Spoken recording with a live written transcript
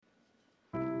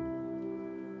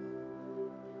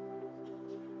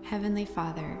Heavenly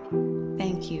Father,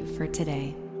 thank you for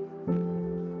today,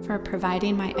 for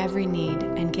providing my every need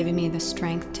and giving me the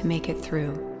strength to make it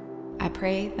through. I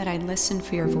pray that I listen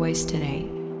for your voice today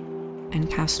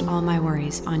and cast all my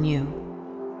worries on you.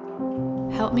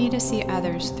 Help me to see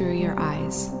others through your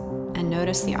eyes and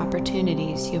notice the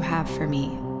opportunities you have for me.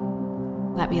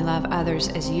 Let me love others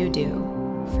as you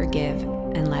do, forgive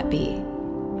and let be.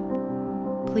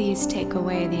 Please take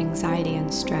away the anxiety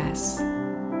and stress,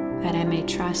 that I may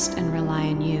trust and rely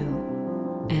on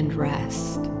you and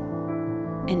rest.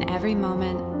 In every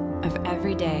moment of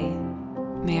every day,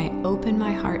 may I open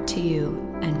my heart to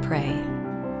you and pray,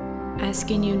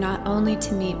 asking you not only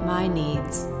to meet my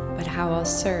needs, but how I'll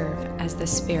serve as the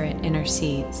Spirit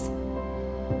intercedes.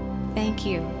 Thank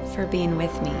you for being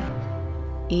with me,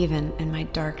 even in my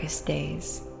darkest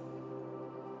days,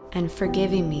 and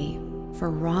forgiving me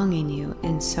for wronging you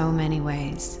in so many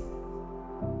ways.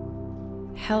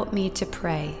 Help me to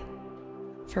pray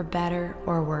for better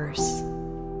or worse,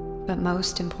 but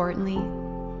most importantly,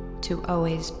 to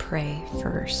always pray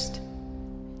first.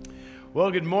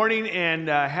 Well, good morning and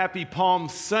happy Palm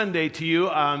Sunday to you.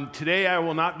 Today I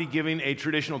will not be giving a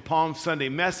traditional Palm Sunday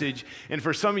message, and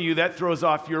for some of you that throws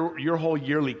off your whole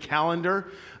yearly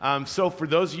calendar. So for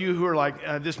those of you who are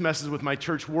like, this messes with my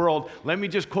church world, let me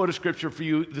just quote a scripture for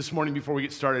you this morning before we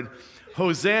get started.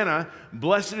 Hosanna,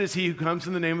 blessed is he who comes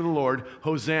in the name of the Lord,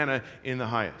 Hosanna in the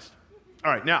highest.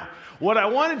 All right, now, what I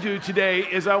want to do today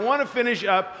is I want to finish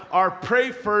up our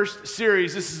Pray First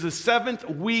series. This is the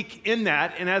 7th week in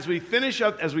that, and as we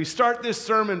start this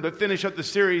sermon but finish up the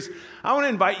series, I want to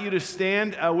invite you to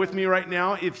stand with me right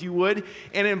now, if you would,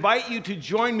 and invite you to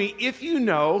join me if you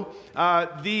know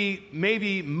the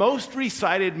maybe most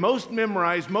recited, most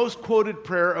memorized, most quoted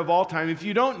prayer of all time. If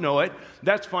you don't know it,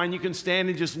 that's fine. You can stand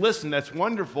and just listen. That's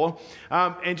wonderful.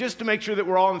 And just to make sure that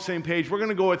we're all on the same page, we're going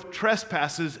to go with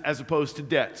trespasses as opposed to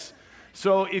debts.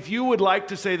 So if you would like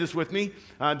to say this with me,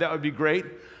 that would be great.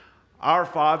 Our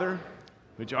Father,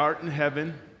 which art in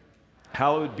heaven,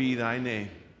 hallowed be thy name.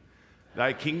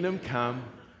 Thy kingdom come,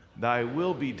 thy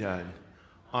will be done,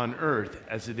 on earth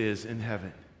as it is in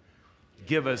heaven.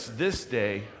 Give us this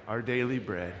day our daily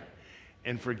bread,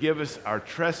 and forgive us our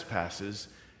trespasses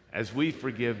as we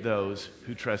forgive those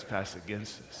who trespass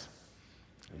against us.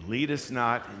 And lead us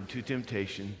not into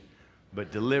temptation,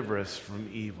 but deliver us from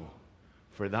evil.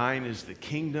 For thine is the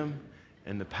kingdom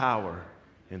and the power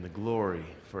and the glory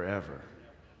forever.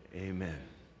 Amen.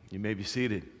 You may be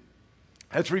seated.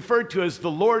 It's referred to as the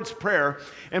Lord's Prayer,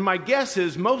 and my guess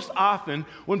is most often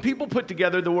when people put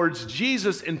together the words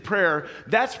Jesus and prayer,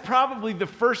 that's probably the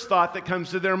first thought that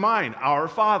comes to their mind, Our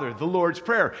Father, the Lord's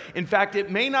Prayer. In fact,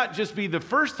 it may not just be the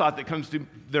first thought that comes to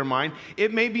their mind,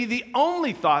 it may be the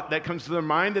only thought that comes to their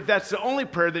mind, that's the only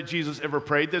prayer that Jesus ever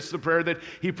prayed. That's the prayer that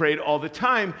he prayed all the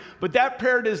time, but that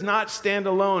prayer does not stand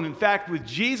alone. In fact, with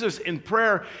Jesus in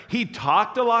prayer, he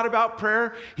talked a lot about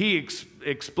prayer, he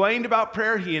explained about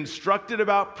prayer, he instructed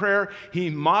about prayer, he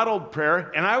modeled prayer,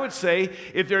 and I would say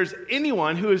if there's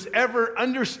anyone who has ever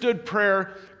understood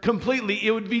prayer completely,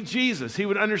 it would be Jesus. He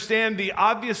would understand the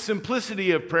obvious simplicity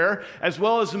of prayer as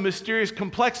well as the mysterious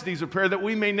complexities of prayer that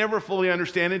we may never fully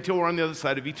understand until we're on the other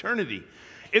side of eternity.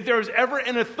 If there was ever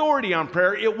an authority on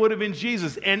prayer, it would have been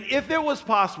Jesus. And if it was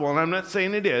possible, and I'm not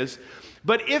saying it is,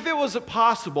 but if it was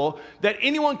possible that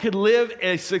anyone could live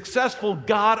a successful,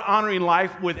 God-honoring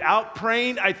life without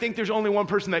praying, I think there's only one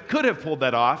person that could have pulled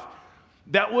that off.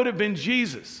 That would have been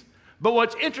Jesus. But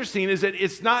what's interesting is that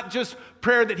it's not just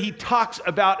prayer that he talks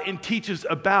about and teaches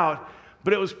about,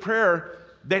 but it was prayer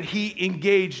that he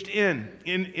engaged in.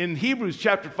 In Hebrews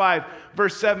chapter 5,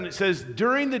 verse 7, it says,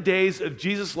 during the days of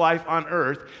Jesus' life on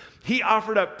earth, he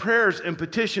offered up prayers and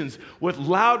petitions with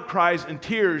loud cries and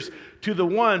tears to the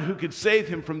one who could save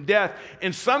him from death.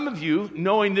 And some of you,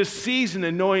 knowing this season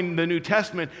and knowing the New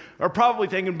Testament, are probably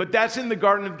thinking, but that's in the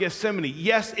Garden of Gethsemane.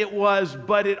 Yes, it was,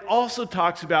 but it also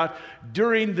talks about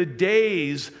during the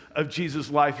days of Jesus'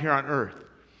 life here on earth.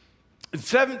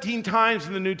 17 times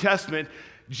in the New Testament,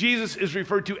 Jesus is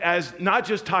referred to as not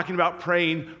just talking about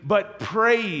praying, but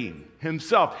praying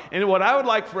himself. And what I would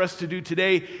like for us to do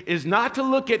today is not to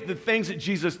look at the things that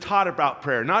Jesus taught about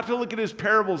prayer, not to look at his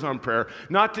parables on prayer,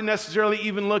 not to necessarily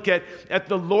even look at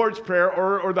the Lord's Prayer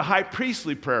or the high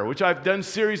priestly prayer, which I've done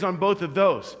series on both of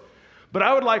those. But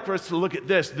I would like for us to look at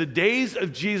this, the days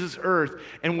of Jesus' earth.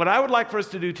 And what I would like for us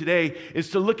to do today is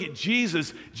to look at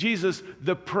Jesus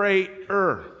the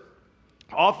prayer.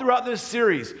 All throughout this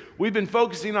series, we've been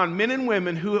focusing on men and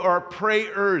women who are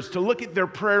prayers, to look at their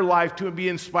prayer life, to be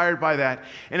inspired by that.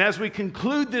 And as we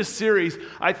conclude this series,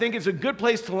 I think it's a good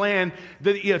place to land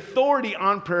the authority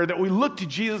on prayer, that we look to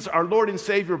Jesus, our Lord and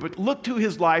Savior, but look to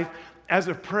his life as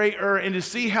a prayer and to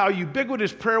see how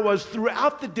ubiquitous prayer was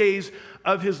throughout the days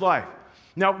of his life.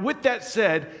 Now, with that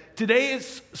said,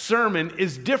 today's sermon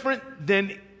is different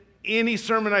than any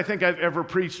sermon I think I've ever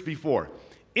preached before.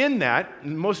 In that,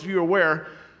 and most of you are aware,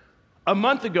 a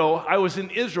month ago, I was in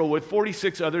Israel with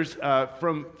 46 others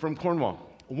from Cornwall.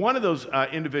 One of those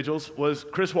individuals was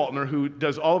Chris Waltner, who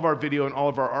does all of our video and all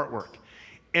of our artwork.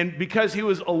 And because he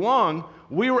was along,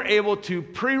 we were able to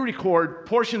pre-record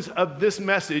portions of this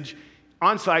message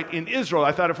on site in Israel.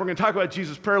 I thought if we're going to talk about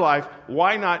Jesus' prayer life,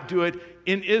 why not do it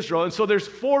in Israel? And so there's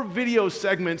 4 video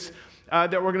segments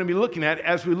that we're going to be looking at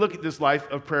as we look at this life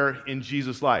of prayer in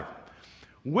Jesus' life.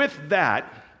 With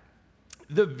that,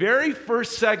 the very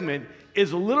first segment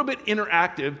is a little bit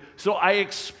interactive, so I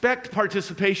expect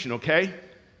participation, okay?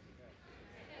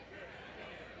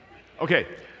 Okay,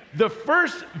 the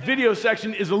first video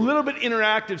section is a little bit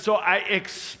interactive, so I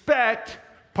expect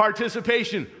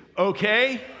participation,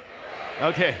 okay?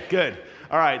 Okay, good.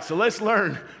 All right, so let's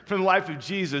learn from the life of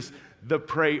Jesus, the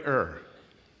prayer.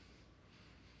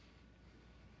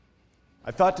 I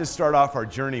thought to start off our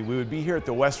journey, we would be here at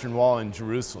the Western Wall in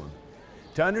Jerusalem.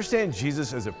 To understand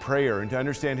Jesus as a prayer and to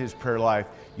understand his prayer life,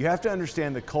 you have to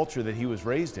understand the culture that he was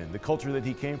raised in, the culture that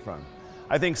he came from.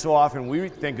 I think so often we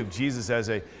think of Jesus as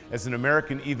an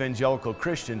American evangelical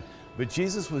Christian, but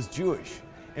Jesus was Jewish.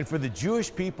 And for the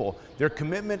Jewish people, their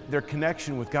commitment, their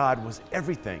connection with God was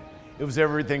everything. It was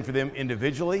everything for them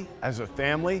individually, as a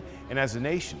family, and as a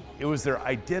nation. It was their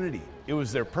identity. It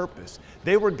was their purpose.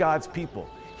 They were God's people.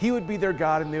 He would be their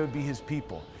God and they would be his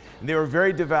people. And they were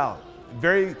very devout,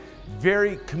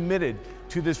 very committed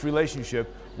to this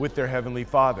relationship with their Heavenly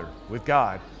Father, with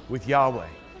God, with Yahweh.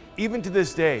 Even to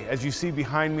this day, as you see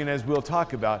behind me and as we'll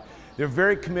talk about, they're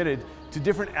very committed to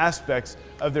different aspects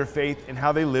of their faith and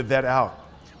how they live that out.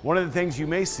 One of the things you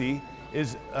may see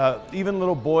is even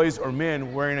little boys or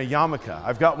men wearing a yarmulke.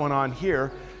 I've got one on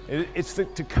here. It's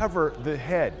to cover the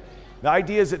head. The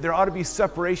idea is that there ought to be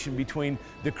separation between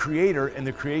the Creator and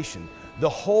the creation, the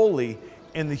holy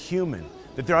and the human,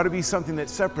 that there ought to be something that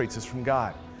separates us from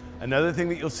God. Another thing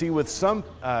that you'll see with some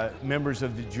members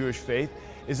of the Jewish faith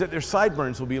is that their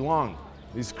sideburns will be long,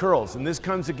 these curls. And this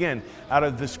comes again out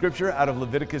of the scripture, out of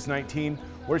Leviticus 19,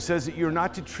 where it says that you're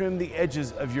not to trim the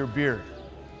edges of your beard.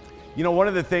 You know, one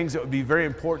of the things that would be very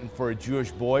important for a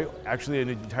Jewish boy, actually an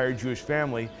entire Jewish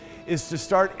family, is to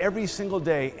start every single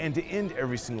day and to end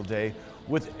every single day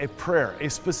with a prayer, a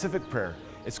specific prayer.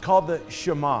 It's called the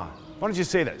Shema. Why don't you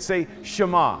say that? Say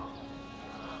Shema.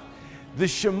 The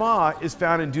Shema is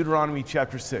found in Deuteronomy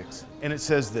chapter 6, and it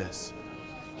says this: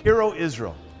 Hear, O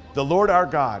Israel, the Lord our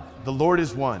God, the Lord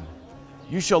is one.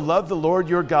 You shall love the Lord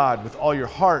your God with all your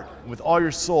heart, and with all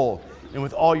your soul, and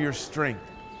with all your strength.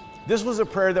 This was a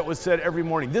prayer that was said every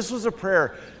morning. This was a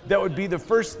prayer that would be the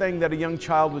first thing that a young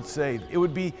child would say. It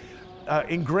would be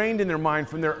ingrained in their mind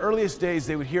from their earliest days.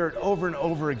 They would hear it over and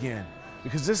over again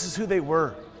because this is who they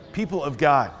were, people of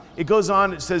God. It goes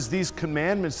on, it says, these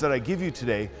commandments that I give you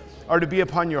today are to be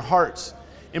upon your hearts.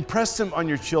 Impress them on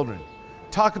your children.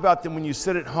 Talk about them when you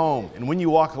sit at home and when you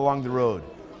walk along the road,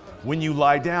 when you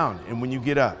lie down and when you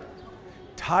get up.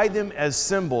 Tie them as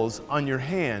symbols on your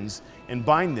hands and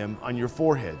bind them on your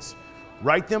foreheads.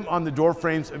 Write them on the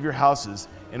doorframes of your houses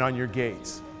and on your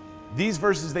gates. These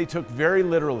verses they took very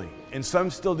literally, and some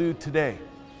still do today.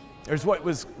 There's what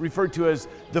was referred to as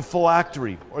the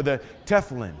phylactery or the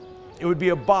tefillin. It would be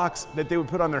a box that they would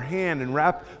put on their hand and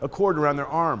wrap a cord around their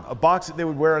arm, a box that they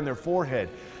would wear on their forehead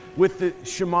with the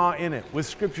Shema in it, with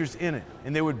scriptures in it,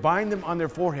 and they would bind them on their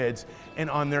foreheads and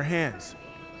on their hands.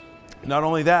 Not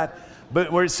only that, but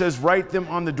where it says, write them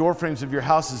on the doorframes of your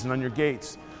houses and on your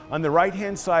gates. On the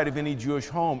right-hand side of any Jewish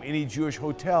home, any Jewish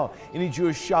hotel, any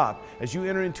Jewish shop, as you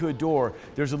enter into a door,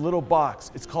 there's a little box.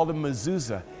 It's called a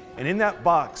mezuzah. And in that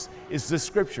box is the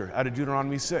scripture out of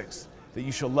Deuteronomy 6, that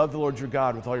you shall love the Lord your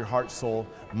God with all your heart, soul,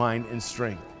 mind, and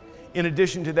strength. In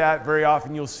addition to that, very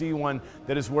often you'll see one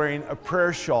that is wearing a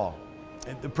prayer shawl.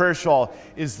 And the prayer shawl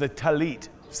is the talit.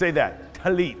 Say that,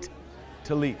 talit,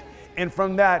 talit. And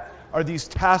from that are these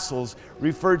tassels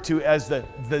referred to as the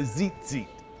tzitzit,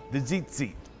 the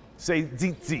tzitzit. Say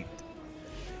tzitzit.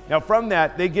 Now from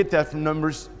that, they get that from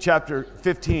Numbers chapter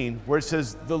 15, where it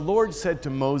says, the Lord said to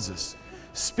Moses,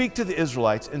 speak to the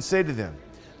Israelites and say to them,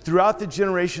 throughout the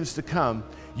generations to come,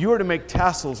 you are to make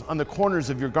tassels on the corners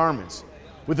of your garments,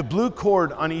 with a blue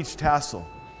cord on each tassel.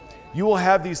 You will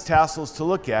have these tassels to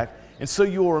look at, And so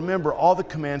you will remember all the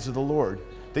commands of the Lord,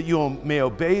 that you may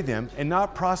obey them and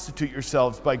not prostitute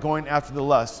yourselves by going after the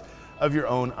lusts of your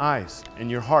own eyes and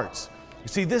your hearts. You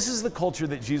see, this is the culture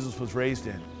that Jesus was raised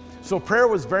in. So prayer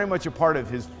was very much a part of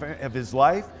his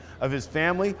life, of his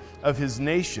family, of his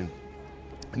nation.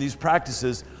 And these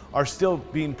practices are still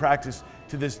being practiced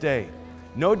to this day.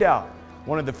 No doubt,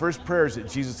 one of the first prayers that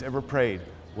Jesus ever prayed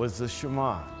was the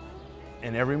Shema.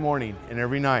 And every morning and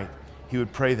every night, he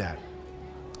would pray that.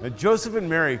 Now, Joseph and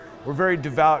Mary were very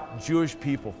devout Jewish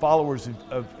people, followers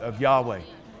of Yahweh.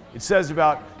 It says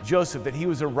about Joseph that he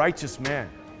was a righteous man.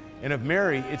 And of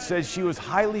Mary, it says she was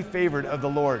highly favored of the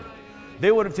Lord.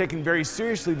 They would have taken very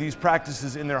seriously these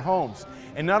practices in their homes.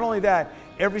 And not only that,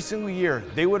 every single year,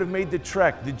 they would have made the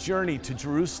trek, the journey to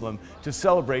Jerusalem to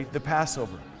celebrate the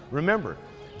Passover. Remember,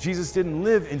 Jesus didn't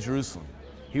live in Jerusalem.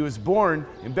 He was born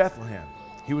in Bethlehem.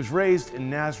 He was raised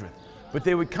in Nazareth. But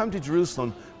they would come to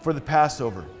Jerusalem for the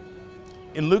Passover.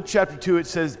 In Luke chapter 2, it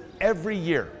says every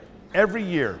year,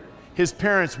 his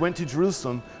parents went to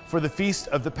Jerusalem for the feast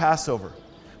of the Passover.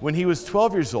 When he was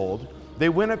 12 years old, they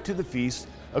went up to the feast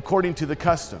according to the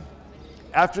custom.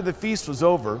 After the feast was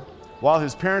over, while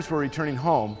his parents were returning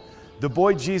home, the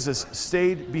boy Jesus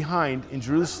stayed behind in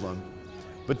Jerusalem,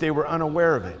 but they were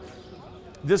unaware of it.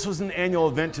 This was an annual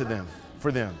event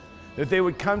for them, that they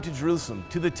would come to Jerusalem,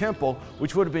 to the temple,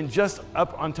 which would have been just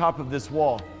up on top of this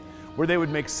wall, where they would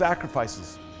make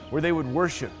sacrifices, where they would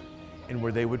worship, and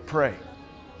where they would pray.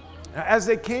 Now, as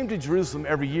they came to Jerusalem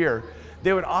every year,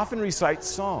 they would often recite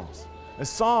psalms. The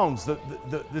Psalms, the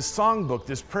songbook,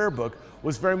 this prayer book,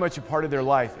 was very much a part of their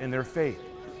life and their faith.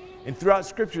 And throughout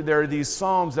Scripture, there are these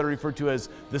psalms that are referred to as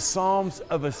the Psalms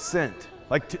of Ascent,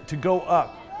 like to go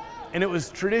up. And it was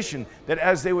tradition that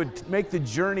as they would make the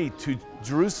journey to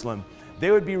Jerusalem, they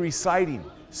would be reciting,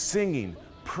 singing,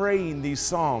 praying these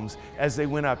psalms as they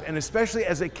went up. And especially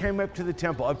as they came up to the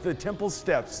temple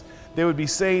steps, they would be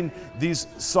saying these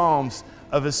psalms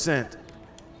of ascent.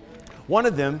 One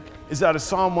of them is out of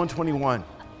Psalm 121.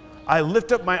 I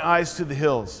lift up my eyes to the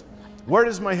hills. Where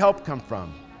does my help come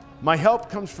from? My help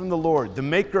comes from the Lord, the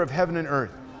maker of heaven and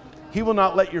earth. He will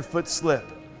not let your foot slip.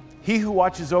 He who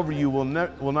watches over you will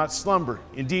not slumber.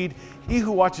 Indeed, he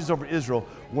who watches over Israel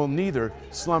will neither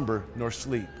slumber nor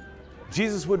sleep.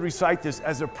 Jesus would recite this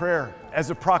as a prayer, as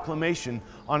a proclamation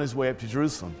on his way up to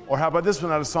Jerusalem. Or how about this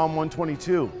one out of Psalm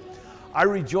 122? I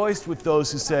rejoiced with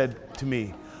those who said to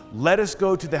me, let us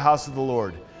go to the house of the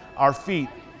Lord. Our feet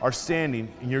are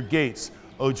standing in your gates,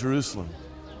 O Jerusalem.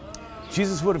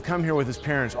 Jesus would have come here with his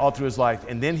parents all through his life,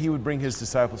 and then he would bring his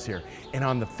disciples here. And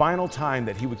on the final time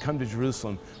that he would come to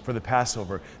Jerusalem for the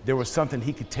Passover, there was something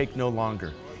he could take no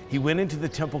longer. He went into the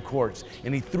temple courts,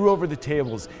 and he threw over the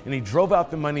tables, and he drove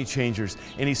out the money changers.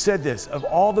 And he said this, of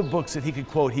all the books that he could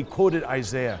quote, he quoted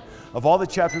Isaiah. Of all the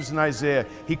chapters in Isaiah,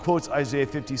 he quotes Isaiah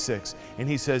 56. And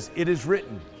he says, it is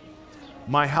written,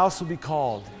 my house will be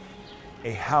called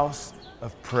a house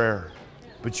of prayer,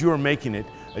 but you are making it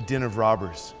a den of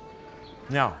robbers.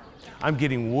 Now, I'm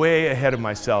getting way ahead of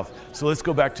myself, so let's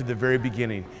go back to the very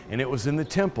beginning. And it was in the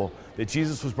temple that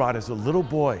Jesus was brought as a little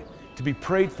boy to be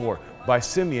prayed for by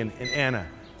Simeon and Anna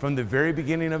from the very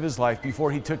beginning of his life,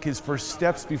 before he took his first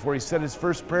steps, before he said his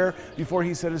first prayer, before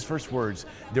he said his first words.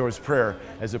 There was prayer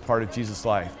as a part of Jesus'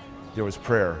 life. There was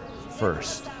prayer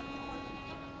first.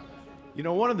 You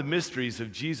know, one of the mysteries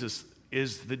of Jesus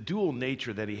is the dual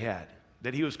nature that he had,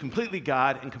 that he was completely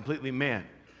God and completely man.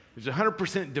 He was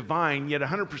 100% divine, yet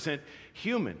 100%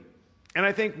 human. And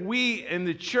I think we in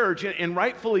the church, and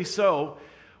rightfully so,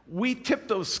 we tip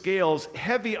those scales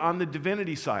heavy on the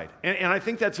divinity side. And I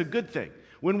think that's a good thing.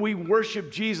 When we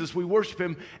worship Jesus, we worship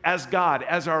him as God,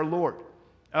 as our Lord.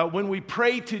 When we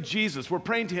pray to Jesus, we're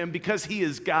praying to him because he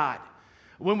is God.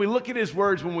 When we look at his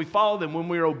words, when we follow them, when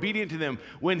we are obedient to them,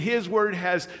 when his word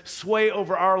has sway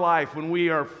over our life, when we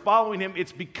are following him,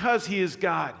 it's because he is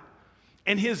God.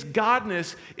 And his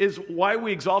godness is why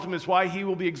we exalt him. It's why he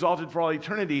will be exalted for all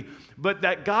eternity. But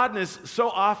that godness so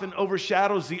often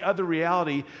overshadows the other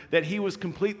reality that he was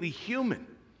completely human.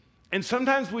 And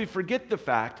sometimes we forget the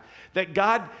fact that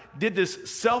God did this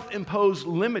self-imposed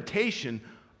limitation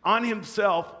on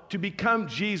himself to become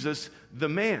Jesus, the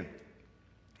man.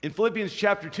 In Philippians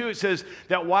chapter 2, it says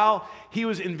that while he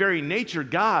was in very nature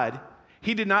God,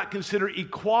 he did not consider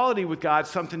equality with God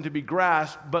something to be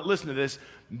grasped, but listen to this,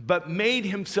 but made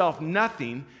himself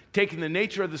nothing, taking the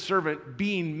nature of the servant,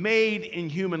 being made in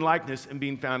human likeness and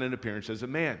being found in appearance as a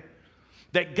man.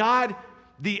 That God,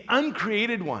 the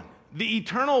uncreated one, the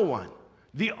eternal one,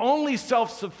 the only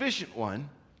self-sufficient one,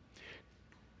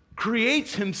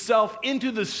 creates himself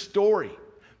into the story,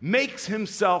 makes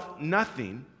himself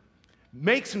nothing,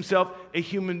 makes himself a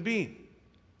human being.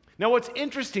 Now, what's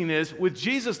interesting is with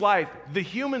Jesus' life, the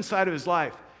human side of his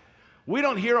life, we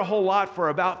don't hear a whole lot for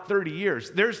about 30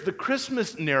 years. There's the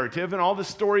Christmas narrative and all the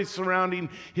stories surrounding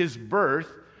his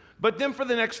birth, but then for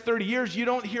the next 30 years, you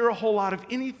don't hear a whole lot of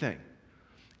anything.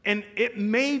 And it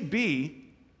may be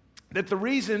that the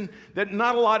reason that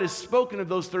not a lot is spoken of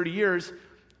those 30 years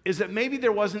is that maybe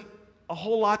there wasn't a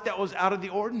whole lot that was out of the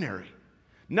ordinary,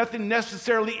 nothing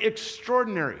necessarily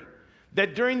extraordinary.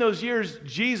 That during those years,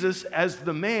 Jesus, as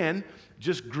the man,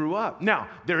 just grew up. Now,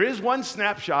 there is one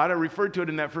snapshot, I referred to it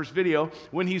in that first video,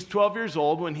 when he's 12 years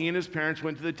old, when he and his parents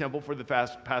went to the temple for the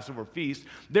Passover feast.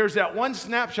 There's that one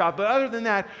snapshot, but other than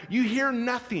that, you hear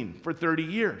nothing for 30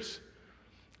 years.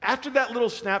 After that little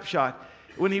snapshot,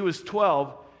 when he was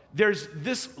 12, there's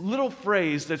this little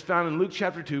phrase that's found in Luke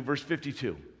chapter 2, verse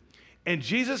 52. And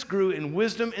Jesus grew in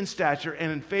wisdom and stature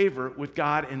and in favor with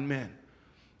God and men.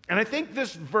 And I think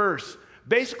this verse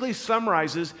basically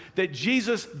summarizes that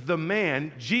Jesus, the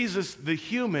man, Jesus, the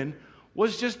human,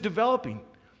 was just developing.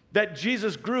 That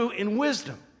Jesus grew in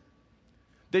wisdom.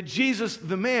 That Jesus,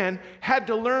 the man, had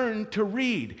to learn to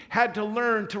read, had to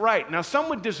learn to write. Now, some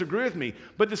would disagree with me,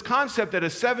 but this concept that a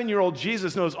 7-year-old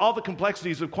Jesus knows all the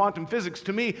complexities of quantum physics,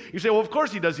 to me, you say, well, of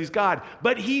course he does, he's God.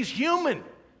 But he's human.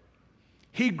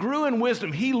 He grew in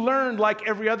wisdom. He learned like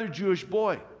every other Jewish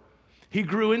boy. He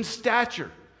grew in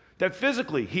stature. That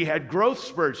physically, he had growth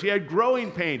spurts, he had growing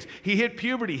pains, he hit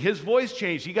puberty, his voice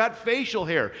changed, he got facial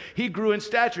hair, he grew in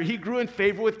stature, he grew in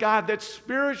favor with God. That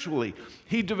spiritually,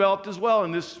 he developed as well.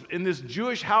 In this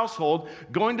Jewish household,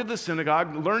 going to the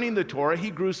synagogue, learning the Torah, he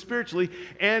grew spiritually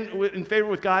and in favor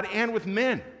with God and with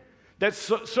men. That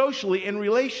socially and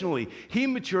relationally, he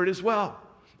matured as well.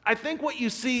 I think what you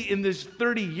see in this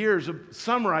 30 years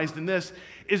summarized in this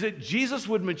is that Jesus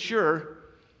would mature.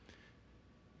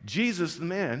 Jesus, the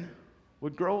man,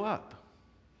 would grow up.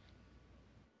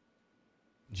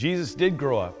 Jesus did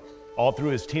grow up all through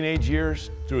his teenage years,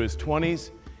 through his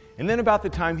 20s, and then about the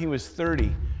time he was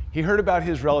 30, he heard about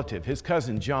his relative, his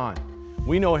cousin John.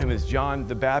 We know him as John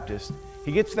the Baptist.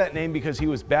 He gets that name because he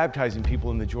was baptizing people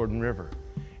in the Jordan River.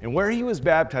 And where he was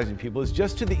baptizing people is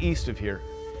just to the east of here.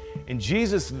 And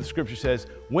Jesus, the scripture says,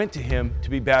 went to him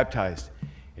to be baptized.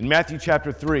 In Matthew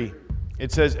chapter 3,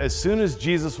 it says, as soon as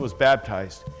Jesus was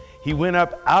baptized, he went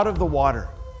up out of the water.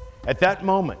 At that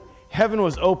moment, heaven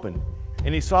was opened,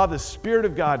 and he saw the Spirit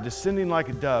of God descending like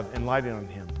a dove and lighting on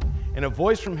him. And a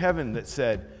voice from heaven that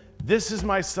said, this is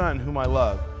my Son whom I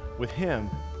love. With him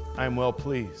I am well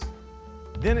pleased.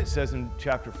 Then it says in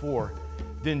chapter 4,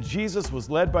 then Jesus was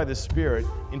led by the Spirit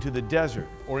into the desert,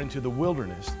 or into the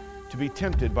wilderness, to be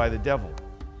tempted by the devil.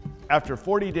 After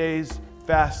 40 days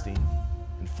fasting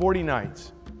and 40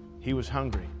 nights, he was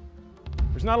hungry.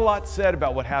 There's not a lot said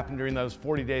about what happened during those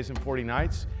 40 days and 40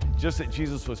 nights, just that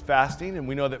Jesus was fasting, and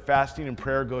we know that fasting and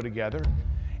prayer go together,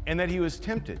 and that he was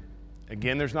tempted.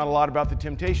 Again, there's not a lot about the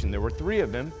temptation. There were 3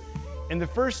 of them. In the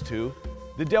first 2,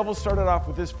 the devil started off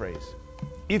with this phrase,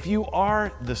 if you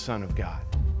are the Son of God,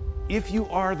 if you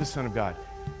are the Son of God,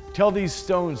 tell these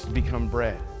stones to become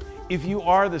bread. If you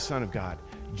are the Son of God,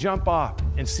 jump off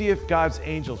and see if God's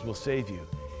angels will save you.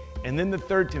 And then the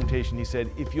third temptation, he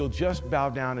said, if you'll just bow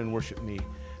down and worship me,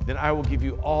 then I will give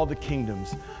you all the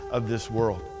kingdoms of this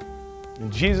world.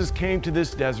 And Jesus came to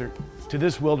this desert, to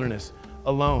this wilderness,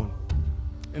 alone.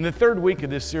 In the 3rd week of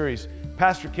this series,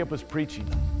 Pastor Kip was preaching,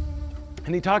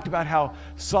 and he talked about how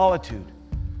solitude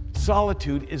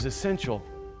is essential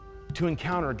to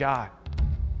encounter God.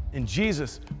 And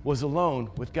Jesus was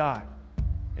alone with God.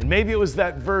 And maybe it was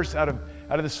that verse out of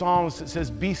the Psalms that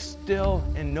says, be still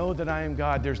and know that I am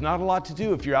God. There's not a lot to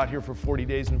do if you're out here for 40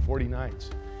 days and 40 nights.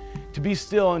 To be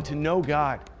still and to know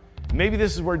God. Maybe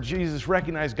this is where Jesus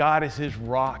recognized God as his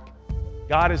rock.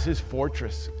 God is his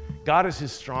fortress. God is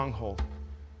his stronghold.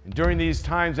 And during these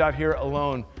times out here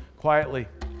alone, quietly,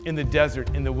 in the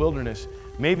desert, in the wilderness,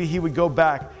 maybe he would go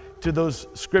back to those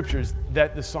scriptures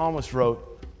that the psalmist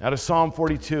wrote out of Psalm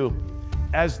 42.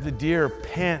 As the deer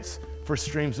pants for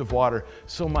streams of water,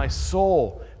 so my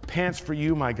soul pants for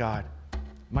you, my God.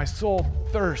 My soul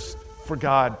thirsts for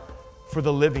God, for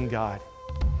the living God.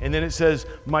 And then it says,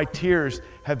 my tears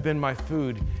have been my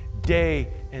food day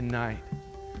and night.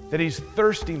 That he's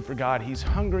thirsting for God, he's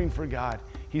hungering for God,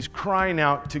 he's crying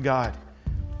out to God.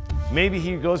 Maybe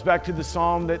he goes back to the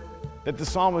psalm that the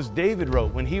psalmist David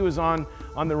wrote when he was on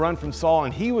the run from Saul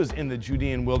and he was in the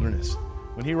Judean wilderness.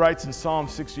 When he writes in Psalm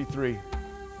 63,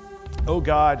 O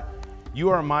God, you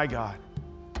are my God.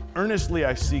 Earnestly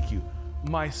I seek you.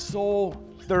 My soul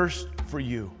thirsts for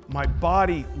you. My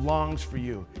body longs for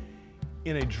you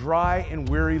in a dry and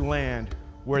weary land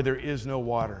where there is no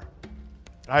water.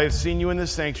 I have seen you in the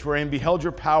sanctuary and beheld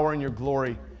your power and your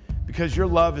glory. Because your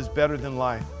love is better than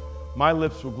life, my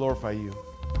lips will glorify you.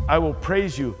 I will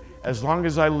praise you as long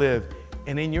as I live,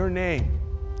 and in your name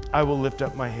I will lift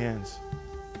up my hands.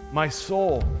 My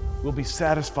soul will be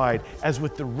satisfied as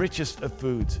with the richest of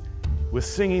foods. With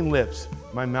singing lips,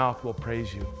 my mouth will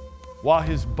praise you. While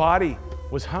his body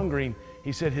was hungering,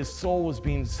 he said his soul was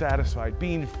being satisfied,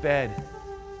 being fed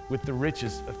with the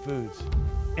richest of foods.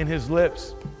 And his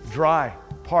lips, dry,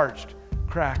 parched,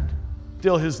 cracked,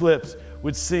 still his lips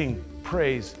would sing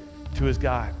praise to his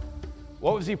God.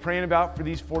 What was he praying about for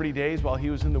these 40 days while he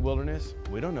was in the wilderness?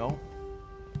 We don't know.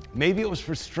 Maybe it was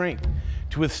for strength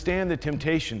to withstand the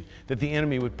temptation that the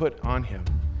enemy would put on him.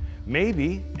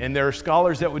 Maybe, and there are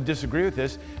scholars that would disagree with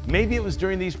this, maybe it was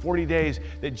during these 40 days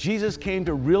that Jesus came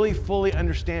to really fully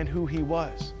understand who he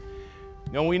was.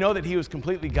 Now, we know that he was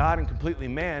completely God and completely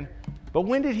man, but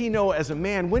when did he know as a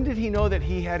man, when did he know that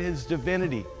he had his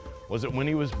divinity? Was it when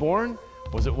he was born?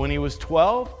 Was it when he was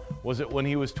 12? Was it when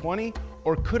he was 20?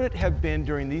 Or could it have been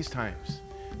during these times?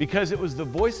 Because it was the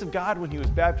voice of God when he was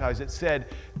baptized that said,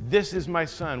 "This is my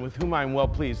son with whom I am well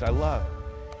pleased, I love."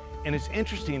 And it's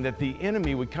interesting that the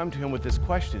enemy would come to him with this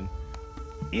question,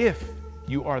 if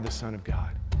you are the Son of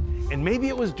God. And maybe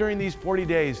it was during these 40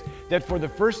 days that for the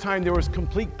first time there was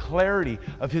complete clarity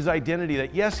of his identity,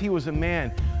 that yes, he was a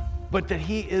man, but that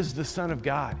he is the Son of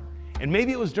God. And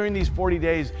maybe it was during these 40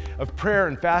 days of prayer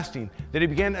and fasting that he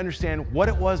began to understand what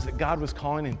it was that God was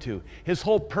calling him to, his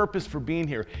whole purpose for being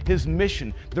here, his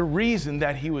mission, the reason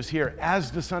that he was here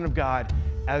as the Son of God,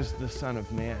 as the Son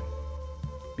of Man.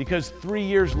 Because 3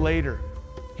 years later,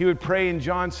 he would pray in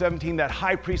John 17, that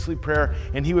high priestly prayer,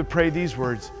 and he would pray these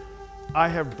words, "I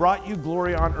have brought you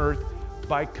glory on earth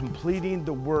by completing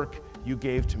the work you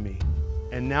gave to me.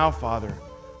 And now, Father,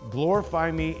 glorify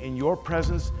me in your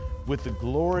presence with the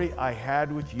glory I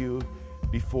had with you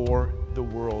before the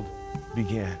world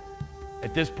began."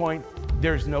 At this point,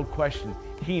 there's no question.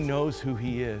 He knows who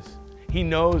he is. He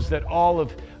knows that all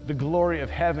of the glory of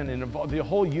heaven and of the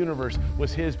whole universe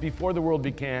was his before the world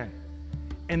began.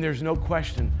 And there's no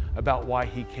question about why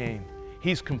he came.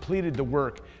 He's completed the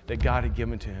work that God had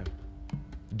given to him.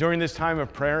 During this time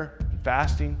of prayer and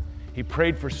fasting, he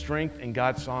prayed for strength and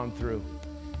God saw him through.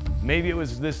 Maybe it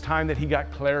was this time that he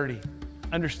got clarity,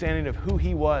 understanding of who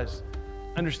he was,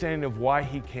 understanding of why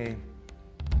he came.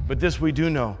 But this we do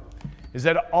know, is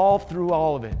that all through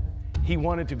all of it, he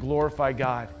wanted to glorify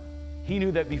God. He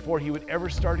knew that before he would ever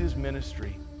start his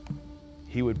ministry,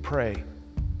 he would pray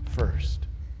first.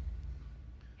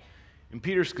 In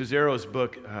Peter Scazzero's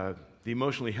book, The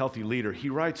Emotionally Healthy Leader, he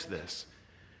writes this: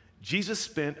 Jesus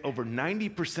spent over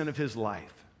 90% of his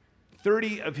life,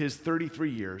 30 of his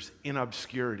 33 years, in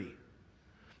obscurity.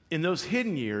 In those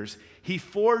hidden years, he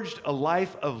forged a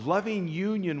life of loving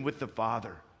union with the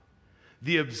Father.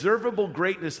 The observable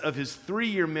greatness of his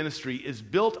 3-year ministry is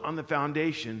built on the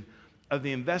foundation of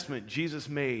the investment Jesus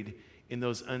made in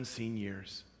those unseen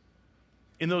years.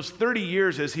 In those 30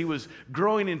 years, as he was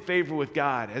growing in favor with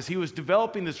God, as he was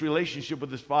developing this relationship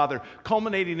with his Father,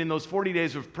 culminating in those 40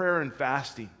 days of prayer and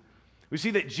fasting, we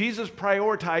see that Jesus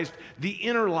prioritized the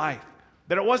inner life.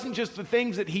 That it wasn't just the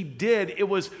things that he did, it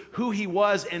was who he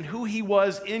was and who he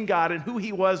was in God and who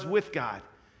he was with God.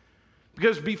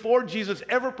 Because before Jesus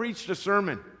ever preached a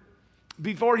sermon,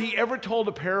 before he ever told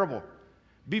a parable,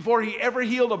 before he ever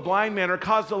healed a blind man or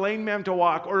caused a lame man to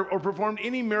walk or performed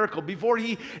any miracle, before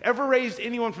he ever raised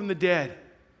anyone from the dead,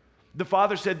 the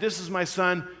Father said, "This is my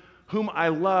Son whom I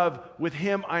love, with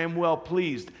him I am well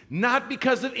pleased." Not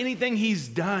because of anything he's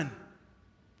done,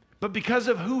 but because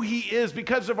of who he is,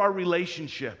 because of our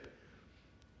relationship,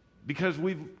 because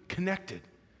we've connected,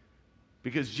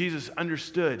 because Jesus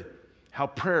understood how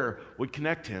prayer would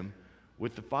connect him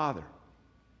with the Father.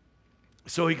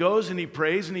 So he goes and he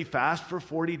prays and he fasts for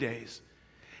 40 days.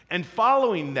 And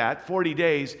following that 40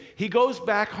 days, he goes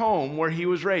back home where he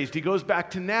was raised. He goes back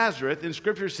to Nazareth, and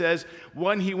Scripture says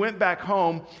when he went back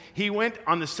home, he went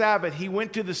on the Sabbath, he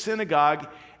went to the synagogue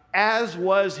as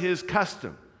was his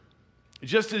custom.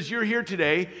 Just as you're here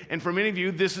today, and for many of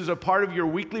you, this is a part of your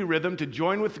weekly rhythm to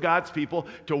join with God's people,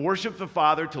 to worship the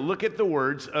Father, to look at the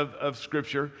words of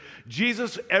Scripture,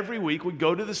 Jesus every week would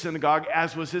go to the synagogue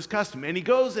as was his custom. And he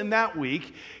goes in that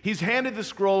week, he's handed the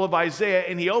scroll of Isaiah,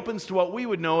 and he opens to what we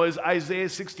would know as Isaiah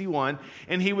 61,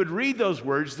 and he would read those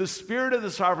words, "The Spirit of the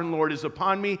Sovereign Lord is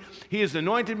upon me. He has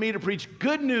anointed me to preach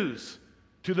good news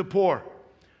to the poor.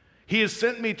 He has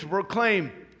sent me to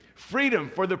proclaim freedom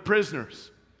for the prisoners,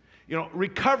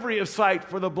 recovery of sight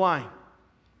for the blind,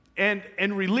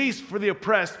 and release for the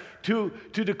oppressed, to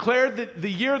declare the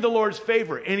year of the Lord's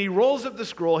favor. And he rolls up the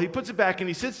scroll, he puts it back, and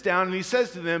he sits down, and he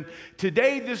says to them,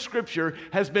 today this scripture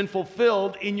has been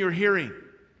fulfilled in your hearing.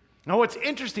 Now what's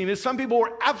interesting is some people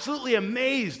were absolutely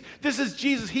amazed. This is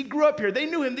Jesus. He grew up here. They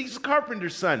knew him. He's a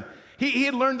carpenter's son. He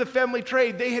had learned the family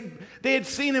trade. They had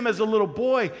seen him as a little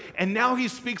boy, and now he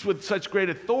speaks with such great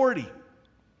authority.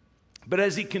 But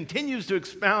as he continues to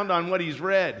expound on what he's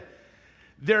read,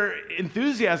 their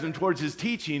enthusiasm towards his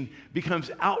teaching becomes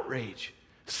outrage.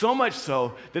 So much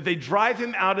so that they drive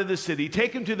him out of the city,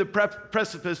 take him to the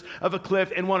precipice of a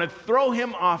cliff, and want to throw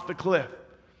him off the cliff.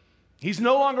 He's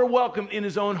no longer welcome in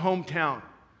his own hometown.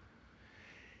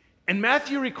 And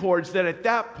Matthew records that at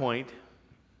that point,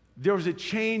 there was a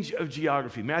change of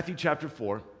geography. Matthew chapter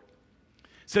 4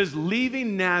 says,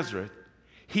 leaving Nazareth,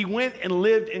 he went and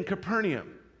lived in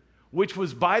Capernaum, which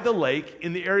was by the lake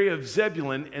in the area of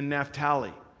Zebulun and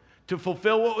Naphtali, to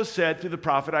fulfill what was said through the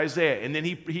prophet Isaiah. And then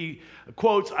he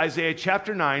quotes Isaiah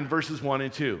chapter 9, verses 1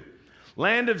 and 2.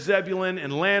 Land of Zebulun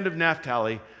and land of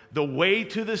Naphtali, the way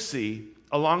to the sea,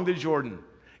 along the Jordan,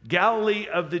 Galilee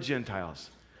of the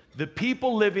Gentiles. The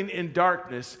people living in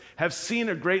darkness have seen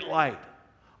a great light.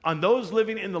 On those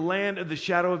living in the land of the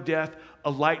shadow of death,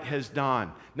 a light has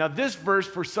dawned. Now, this verse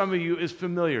for some of you is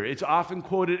familiar. It's often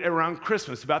quoted around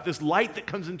Christmas about this light that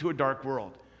comes into a dark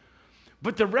world.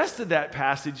 But the rest of that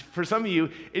passage, for some of you,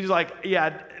 is like,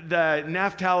 yeah, the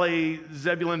Naphtali,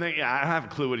 Zebulun thing, yeah, I don't have a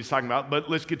clue what he's talking about, but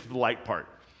let's get to the light part.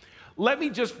 Let me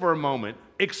just for a moment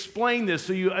explain this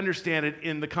so you understand it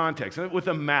in the context, with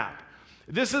a map.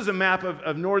 This is a map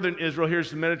of northern Israel.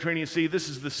 Here's the Mediterranean Sea. This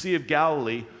is the Sea of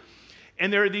Galilee.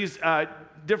 And there are these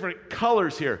different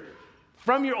colors here.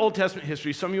 From your Old Testament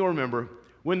history, some of you will remember,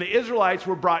 when the Israelites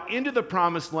were brought into the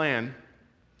promised land,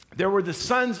 there were the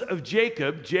sons of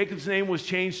Jacob. Jacob's name was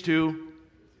changed to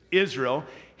Israel.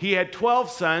 He had 12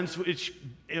 sons, which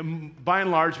by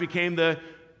and large became the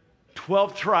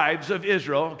 12 tribes of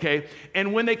Israel, okay?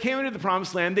 And when they came into the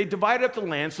promised land, they divided up the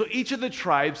land so each of the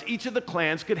tribes, each of the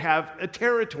clans could have a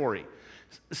territory.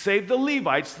 Save the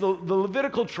Levites, the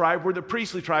Levitical tribe were the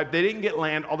priestly tribe. They didn't get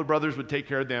land. All the brothers would take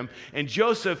care of them. And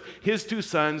Joseph, his two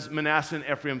sons, Manasseh and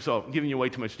Ephraim. So I'm giving you way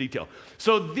too much detail.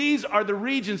 So these are the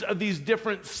regions of these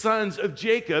different sons of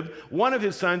Jacob. One of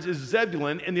his sons is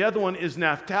Zebulun, and the other one is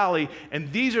Naphtali. And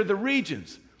these are the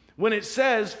regions. When it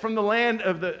says from the land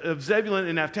of Zebulun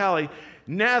and Naphtali,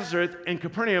 Nazareth and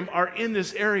Capernaum are in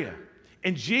this area.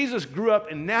 And Jesus grew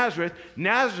up in Nazareth.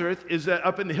 Nazareth is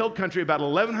up in the hill country about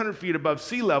 1,100 feet above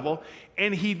sea level.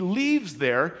 And he leaves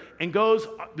there and goes,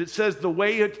 it says the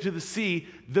way to the sea,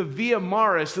 the Via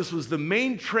Maris. This was the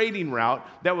main trading route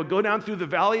that would go down through the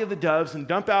Valley of the Doves and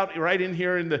dump out right in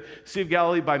here in the Sea of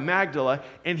Galilee by Magdala.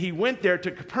 And he went there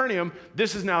to Capernaum.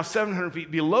 This is now 700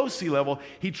 feet below sea level.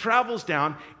 He travels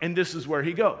down, and this is where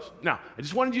he goes. Now, I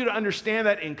just wanted you to understand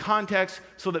that in context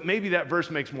so that maybe that verse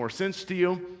makes more sense to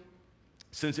you.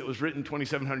 Since it was written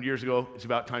 2,700 years ago, it's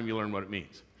about time you learn what it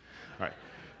means. All right.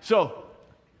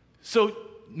 So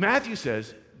Matthew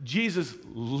says Jesus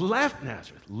left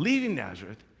Nazareth, leaving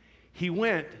Nazareth. He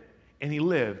went and he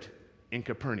lived in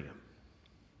Capernaum.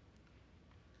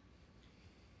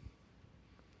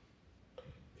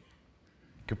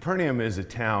 Capernaum is a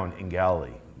town in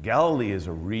Galilee. Galilee is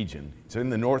a region. It's in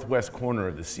the northwest corner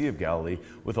of the Sea of Galilee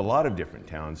with a lot of different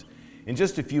towns. And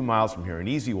just a few miles from here, an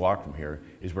easy walk from here,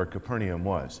 is where Capernaum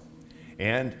was.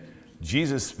 And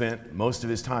Jesus spent most of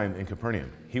his time in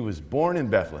Capernaum. He was born in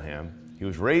Bethlehem. He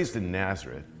was raised in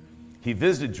Nazareth. He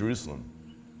visited Jerusalem.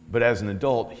 But as an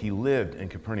adult, he lived in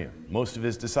Capernaum. Most of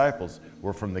his disciples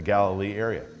were from the Galilee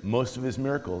area. Most of his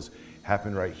miracles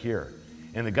happened right here.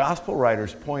 And the gospel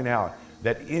writers point out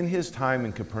that in his time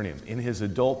in Capernaum, in his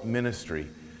adult ministry,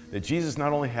 that Jesus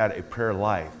not only had a prayer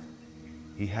life,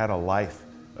 he had a life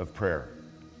of prayer.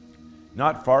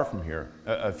 Not far from here,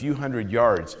 a few hundred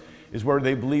yards, is where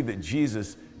they believe that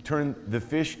Jesus turned the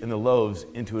fish and the loaves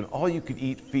into an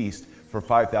all-you-could-eat feast for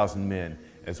 5,000 men,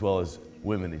 as well as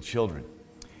women and children.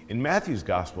 In Matthew's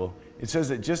gospel, it says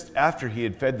that just after he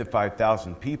had fed the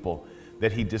 5,000 people,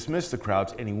 that he dismissed the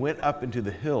crowds and he went up into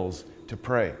the hills to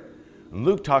pray. And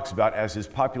Luke talks about as his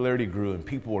popularity grew and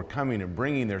people were coming and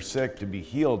bringing their sick to be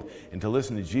healed and to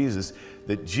listen to Jesus,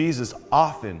 that Jesus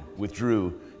often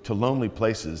withdrew to lonely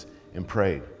places and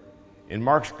prayed. In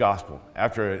Mark's gospel,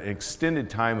 after an extended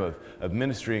time of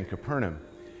ministry in Capernaum,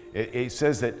 it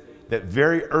says that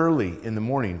very early in the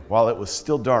morning, while it was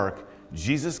still dark,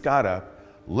 Jesus got up,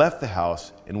 left the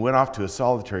house, and went off to a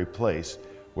solitary place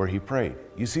where he prayed.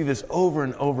 You see this over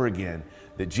and over again,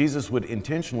 that Jesus would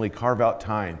intentionally carve out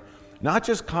time, not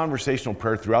just conversational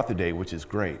prayer throughout the day, which is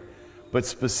great, but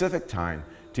specific time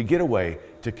to get away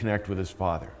to connect with his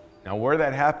Father. Now, where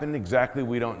that happened exactly,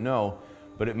 we don't know,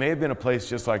 but it may have been a place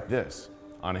just like this,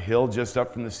 on a hill just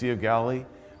up from the Sea of Galilee,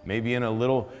 maybe in a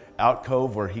little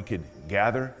alcove where he could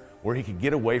gather, where he could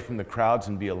get away from the crowds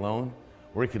and be alone,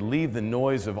 where he could leave the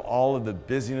noise of all of the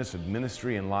busyness of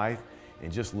ministry and life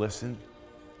and just listen.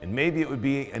 And maybe it would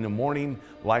be in a morning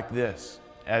like this,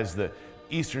 as the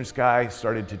eastern sky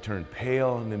started to turn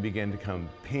pale and then began to become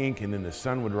pink and then the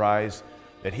sun would rise,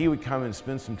 that he would come and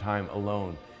spend some time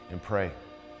alone and pray.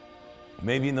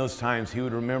 Maybe in those times he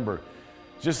would remember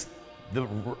just the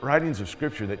writings of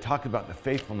Scripture that talk about the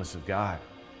faithfulness of God.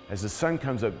 As the sun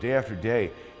comes up day after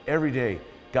day, every day,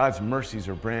 God's mercies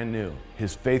are brand new.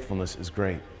 His faithfulness is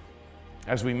great.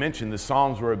 As we mentioned, the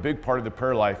Psalms were a big part of the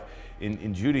prayer life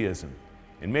in Judaism.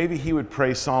 And maybe he would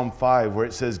pray Psalm 5 where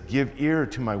it says, "Give ear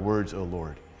to my words, O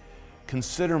Lord.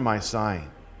 Consider my sighing.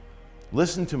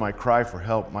 Listen to my cry for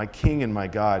help, my King and my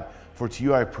God, for to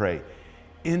you I pray.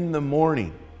 In the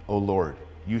morning, O Lord,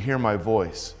 you hear my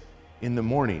voice. In the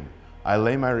morning, I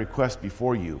lay my request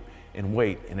before you and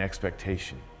wait in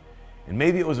expectation." And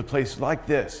maybe it was a place like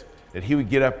this that he would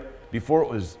get up before it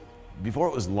was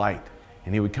light,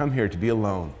 and he would come here to be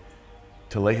alone,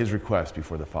 to lay his request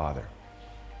before the Father.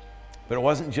 But it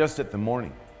wasn't just at the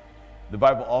morning. The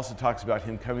Bible also talks about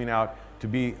him coming out to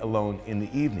be alone in the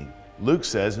evening. Luke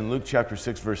says in Luke chapter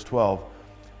 6, verse 12,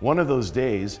 one of those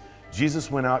days,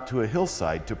 Jesus went out to a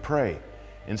hillside to pray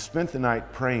and spent the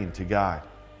night praying to God.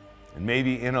 And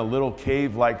maybe in a little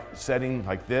cave-like setting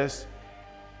like this,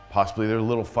 possibly there's a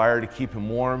little fire to keep him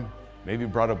warm, maybe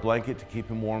brought a blanket to keep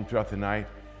him warm throughout the night,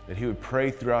 that he would pray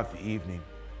throughout the evening,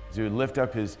 as he would lift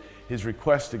up his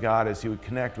requests to God, as he would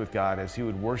connect with God, as he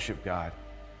would worship God.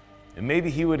 And maybe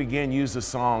he would again use the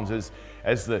Psalms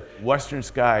as the western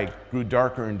sky grew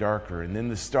darker and darker, and then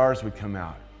the stars would come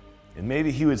out. And maybe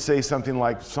he would say something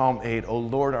like Psalm 8, "O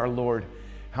Lord, our Lord,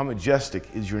 how majestic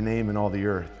is your name in all the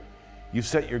earth. You've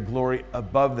set your glory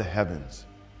above the heavens.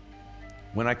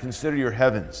 When I consider your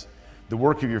heavens, the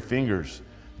work of your fingers,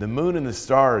 the moon and the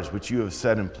stars which you have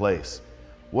set in place,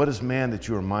 what is man that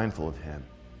you are mindful of him,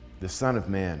 the Son of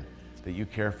Man that you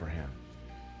care for him?"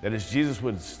 That as Jesus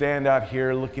would stand out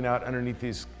here looking out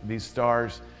underneath these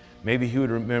stars, maybe he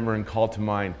would remember and call to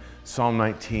mind Psalm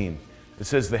 19. It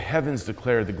says, "The heavens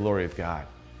declare the glory of God.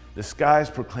 The skies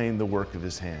proclaim the work of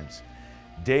his hands.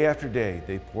 Day after day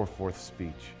they pour forth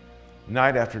speech.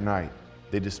 Night after night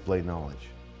they display knowledge.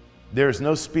 There is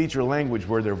no speech or language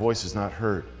where their voice is not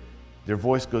heard. Their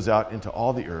voice goes out into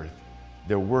all the earth,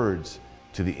 their words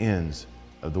to the ends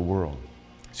of the world."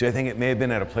 See, I think it may have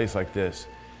been at a place like this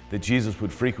that Jesus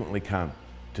would frequently come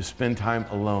to spend time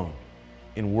alone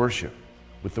in worship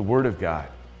with the Word of God,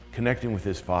 connecting with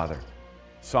his Father.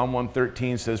 Psalm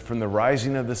 113 says, "From the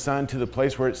rising of the sun to the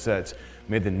place where it sets,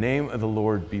 may the name of the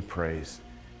Lord be praised."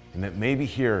 And that maybe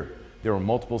here there were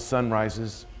multiple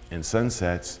sunrises and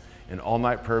sunsets and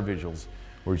all-night prayer vigils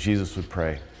where Jesus would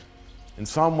pray. In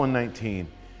Psalm 119,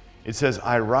 it says,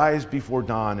 "I rise before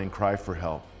dawn and cry for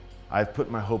help. I have put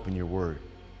my hope in your word.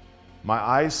 My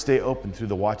eyes stay open through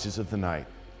the watches of the night,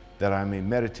 that I may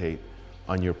meditate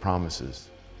on your promises."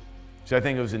 So I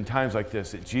think it was in times like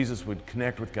this that Jesus would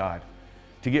connect with God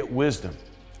to get wisdom,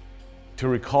 to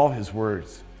recall his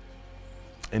words,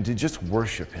 and to just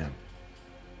worship him.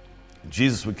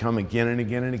 Jesus would come again and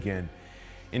again and again,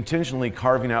 intentionally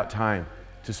carving out time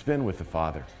to spend with the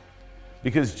Father.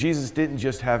 Because Jesus didn't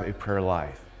just have a prayer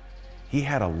life, he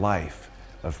had a life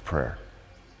of prayer.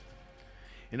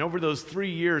 And over those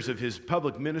 3 years of his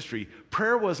public ministry,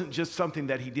 prayer wasn't just something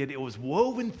that he did, it was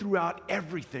woven throughout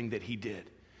everything that he did.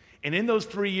 And in those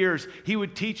 3 years, he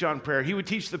would teach on prayer. He would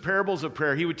teach the parables of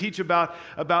prayer. He would teach about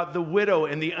the widow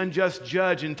and the unjust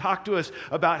judge and talk to us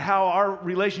about how our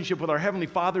relationship with our Heavenly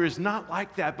Father is not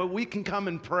like that, but we can come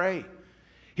and pray.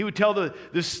 He would tell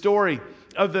the story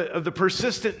of the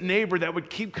persistent neighbor that would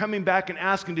keep coming back and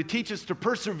asking to teach us to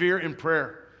persevere in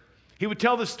prayer. He would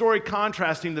tell the story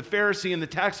contrasting the Pharisee and the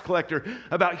tax collector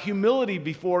about humility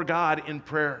before God in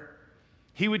prayer.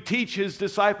 He would teach his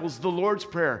disciples the Lord's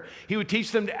Prayer. He would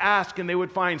teach them to ask and they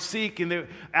would find, seek and they would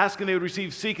ask and they would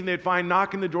receive, seek and they would find,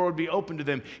 knock and the door would be open to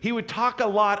them. He would talk a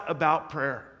lot about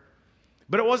prayer.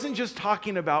 But it wasn't just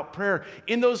talking about prayer.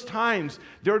 In those times,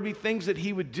 there would be things that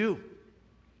he would do.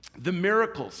 The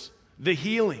miracles, the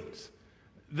healings,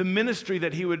 the ministry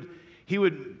that he would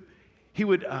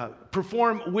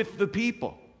perform with the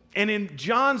people. And in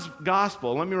John's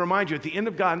gospel, let me remind you, at the end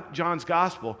of John's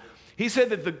gospel, he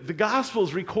said that the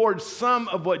Gospels record some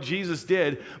of what Jesus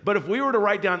did, but if we were to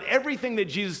write down everything that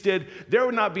Jesus did, there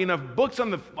would not be enough books on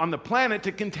the planet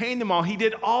to contain them all. He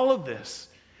did all of this.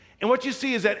 And what you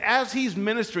see is that as he's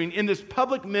ministering in this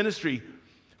public ministry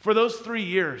for those 3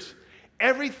 years,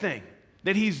 everything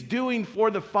that he's doing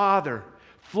for the Father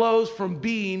flows from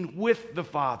being with the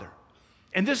Father.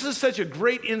 And this is such a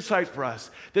great insight for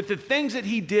us, that the things that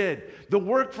he did, the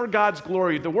work for God's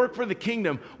glory, the work for the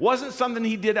kingdom, wasn't something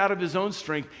he did out of his own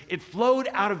strength. It flowed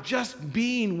out of just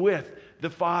being with the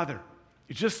Father.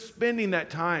 It's just spending that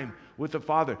time with the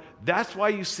Father. That's why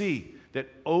you see that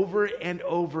over and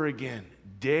over again,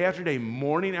 day after day,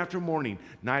 morning after morning,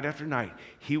 night after night,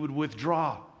 he would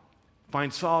withdraw,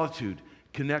 find solitude,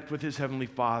 connect with his Heavenly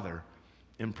Father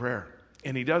in prayer.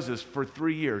 And he does this for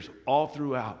 3 years, all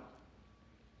throughout.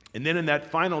 And then in that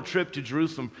final trip to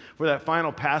Jerusalem for that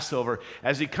final Passover,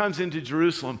 as he comes into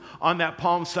Jerusalem on that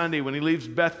Palm Sunday when he leaves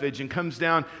Bethphage and comes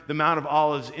down the Mount of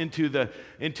Olives into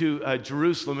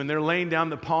Jerusalem, and they're laying down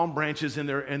the palm branches in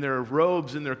their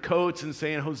robes and their coats and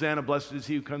saying, "Hosanna, blessed is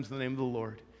he who comes in the name of the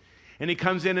Lord." And he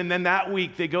comes in, and then that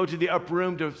week they go to the upper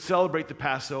room to celebrate the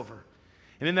Passover.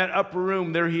 And in that upper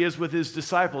room, there he is with his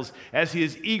disciples as he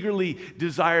has eagerly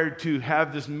desired to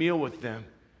have this meal with them.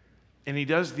 And he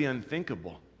does the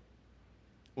unthinkable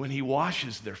when he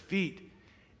washes their feet.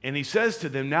 And he says to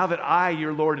them, "Now that I,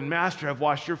 your Lord and Master, have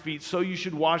washed your feet, so you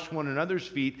should wash one another's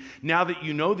feet. Now that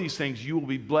you know these things, you will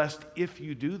be blessed if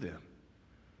you do them."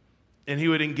 And he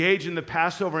would engage in the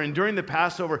Passover. And during the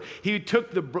Passover, he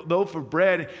took the loaf of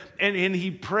bread and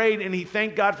he prayed and he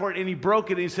thanked God for it and he broke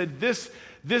it. And he said, this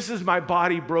is my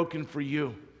body broken for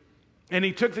you. And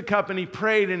he took the cup and he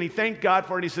prayed and he thanked God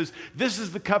for it. And he says, "This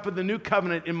is the cup of the new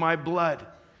covenant in my blood."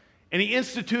 And he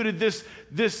instituted this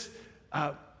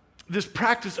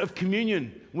practice of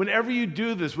communion. Whenever you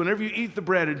do this, whenever you eat the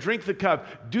bread and drink the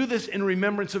cup, do this in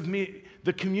remembrance of me,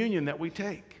 the communion that we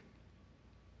take.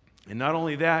 And not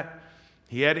only that,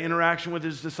 he had interaction with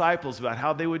his disciples about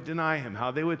how they would deny him,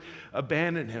 how they would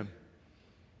abandon him.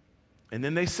 And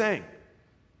then they sang.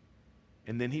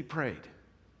 And then he prayed.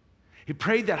 He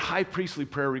prayed that high priestly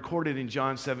prayer recorded in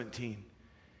John 17.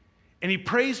 And he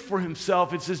prays for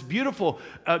himself. It's this beautiful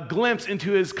glimpse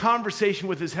into his conversation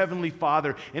with his Heavenly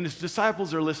Father, and his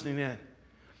disciples are listening in.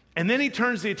 And then he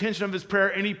turns the attention of his prayer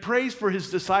and he prays for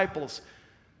his disciples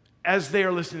as they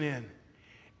are listening in.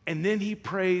 And then he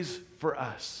prays for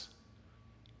us.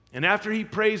 And after he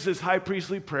prays this high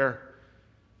priestly prayer,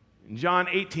 John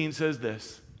 18 says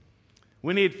this: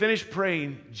 "When he had finished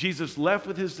praying, Jesus left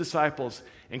with his disciples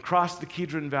and crossed the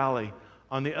Kidron Valley.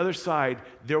 On the other side,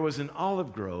 there was an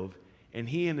olive grove, and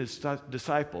he and his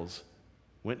disciples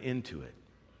went into it."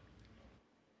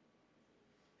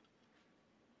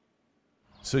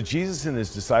 So Jesus and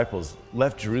his disciples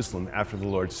left Jerusalem after the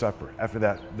Lord's Supper, after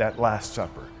that Last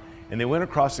Supper. And they went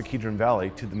across the Kidron Valley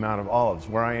to the Mount of Olives,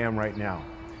 where I am right now,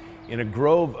 in a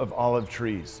grove of olive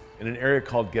trees in an area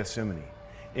called Gethsemane.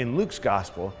 In Luke's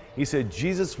gospel, he said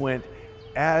Jesus went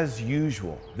as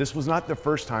usual. This was not the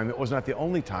first time, it was not the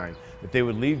only time that they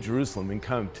would leave Jerusalem and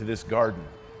come to this garden.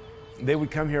 They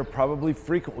would come here probably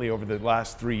frequently over the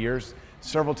last 3 years,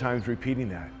 several times repeating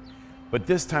that. But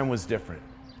this time was different.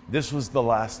 This was the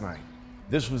last night.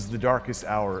 This was the darkest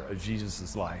hour of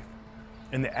Jesus' life.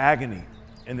 And the agony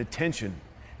and the tension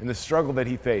and the struggle that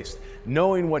he faced,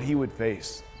 knowing what he would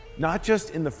face, not just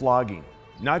in the flogging,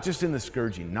 not just in the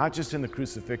scourging, not just in the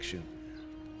crucifixion,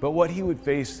 but what he would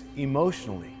face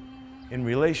emotionally and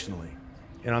relationally,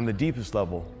 and on the deepest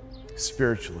level,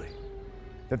 spiritually.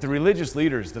 That the religious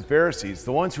leaders, the Pharisees,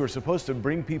 the ones who are supposed to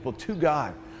bring people to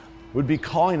God, would be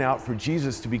calling out for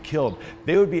Jesus to be killed.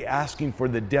 They would be asking for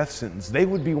the death sentence. They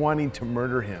would be wanting to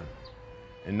murder him.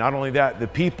 And not only that, the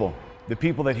people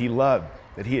that he loved,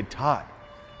 that he had taught,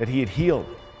 that he had healed,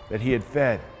 that he had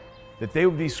fed, that they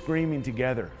would be screaming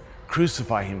together,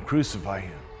 "Crucify him, crucify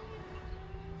him."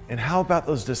 And how about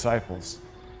those disciples?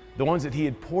 The ones that he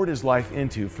had poured his life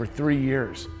into for 3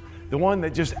 years. The one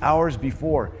that just hours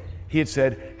before he had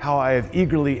said, "How I have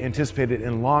eagerly anticipated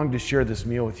and longed to share this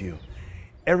meal with you."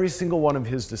 Every single one of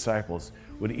his disciples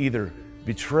would either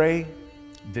betray,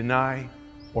 deny,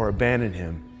 or abandon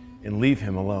him and leave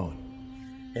him alone.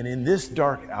 And in this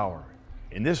dark hour,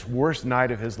 in this worst night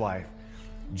of his life,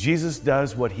 Jesus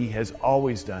does what he has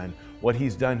always done, what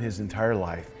he's done his entire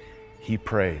life. He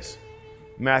prays.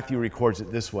 Matthew records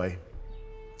it this way: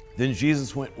 "Then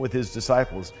Jesus went with his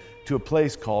disciples to a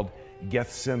place called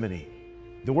Gethsemane."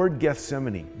 The word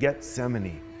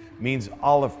Gethsemane means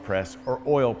olive press or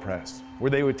oil press, where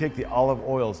they would take the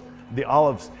olives,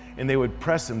 and they would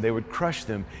press them, they would crush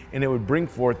them, and it would bring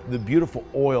forth the beautiful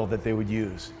oil that they would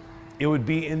use. It would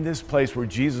be in this place where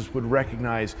Jesus would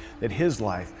recognize that his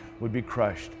life would be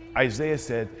crushed. Isaiah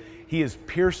said, "He is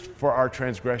pierced for our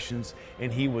transgressions,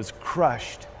 and he was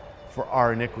crushed for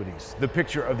our iniquities. The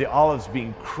picture of the olives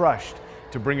being crushed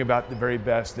to bring about the very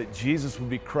best, that Jesus would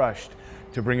be crushed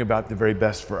to bring about the very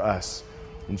best for us.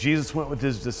 And Jesus went with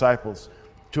his disciples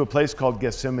to a place called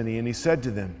Gethsemane, and he said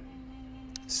to them,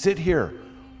 "Sit here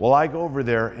while I go over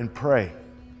there and pray."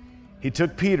 He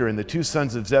took Peter and the two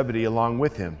sons of Zebedee along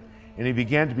with him, and he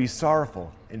began to be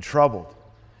sorrowful and troubled.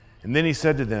 And then he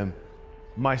said to them,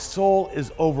 "My soul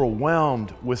is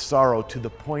overwhelmed with sorrow to the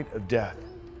point of death.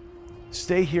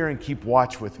 Stay here and keep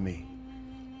watch with me."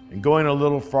 And going a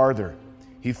little farther,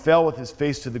 he fell with his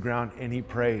face to the ground and he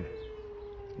prayed,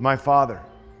 "My Father,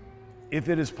 if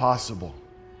it is possible,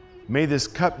 may this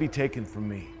cup be taken from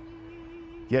me,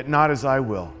 yet not as I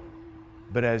will,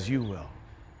 but as you will."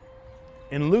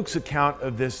 In Luke's account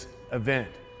of this event,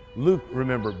 Luke,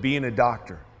 remember, being a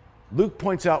doctor, Luke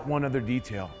points out one other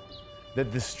detail,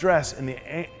 that the stress and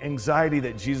the anxiety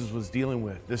that Jesus was dealing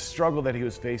with, the struggle that he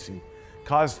was facing,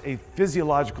 caused a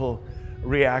physiological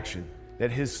reaction,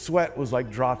 that his sweat was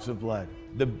like drops of blood.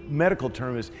 The medical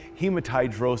term is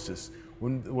hematidrosis,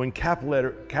 when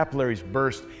capillaries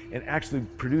burst and actually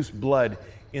produce blood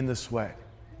in the sweat.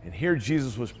 And here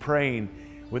Jesus was praying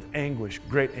with anguish,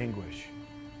 great anguish.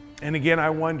 And again, I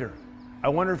wonder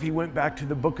if he went back to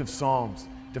the book of Psalms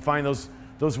to find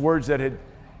those words that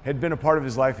had been a part of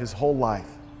his life his whole life.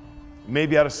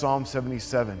 Maybe out of Psalm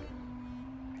 77.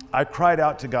 "I cried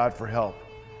out to God for help.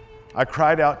 I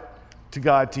cried out to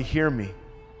God to hear me.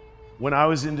 When I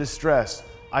was in distress,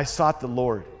 I sought the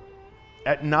Lord.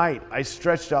 At night, I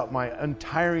stretched out my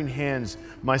untiring hands.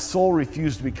 My soul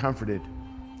refused to be comforted.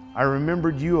 I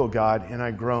remembered you, O God, and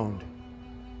I groaned.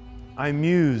 I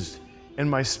mused, and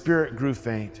my spirit grew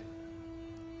faint.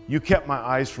 You kept my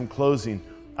eyes from closing.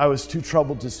 I was too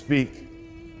troubled to speak.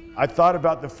 I thought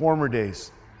about the former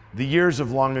days, the years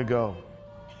of long ago.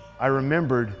 I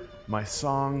remembered my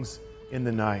songs in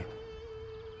the night.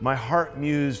 My heart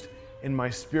mused, and my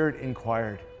spirit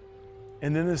inquired."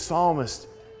 And then the psalmist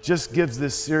just gives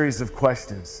this series of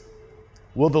questions.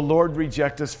 Will the Lord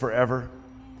reject us forever?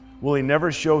 Will he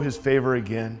never show his favor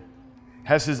again?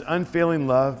 Has his unfailing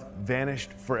love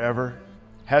vanished forever?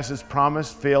 Has his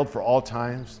promise failed for all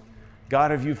times? God,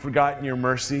 have you forgotten your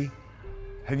mercy?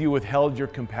 Have you withheld your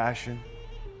compassion?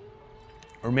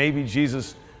 Or maybe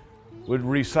Jesus would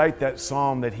recite that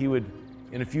psalm that he would,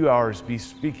 in a few hours, be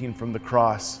speaking from the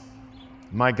cross.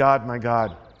 My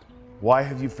God, why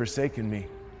have you forsaken me?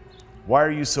 Why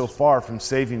are you so far from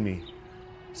saving me,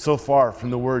 so far from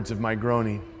the words of my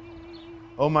groaning?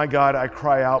 Oh my God, I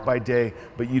cry out by day,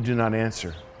 but you do not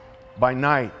answer. By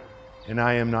night, and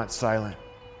I am not silent.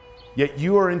 Yet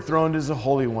you are enthroned as the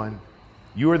Holy One.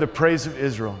 You are the praise of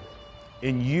Israel.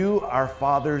 In you our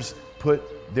fathers put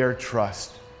their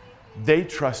trust. They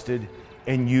trusted,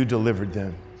 and you delivered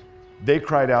them. They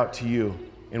cried out to you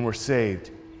and were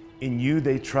saved. In you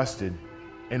they trusted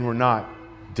and were not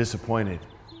disappointed.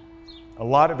 A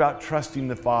lot about trusting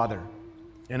the Father.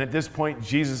 And at this point,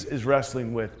 Jesus is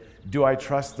wrestling with, do I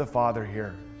trust the Father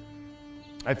here?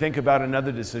 I think about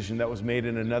another decision that was made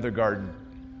in another garden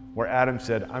where Adam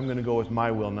said, I'm going to go with my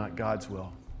will, not God's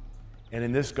will. And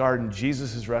in this garden,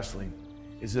 Jesus is wrestling.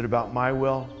 Is it about my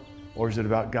will or is it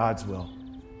about God's will?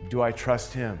 Do I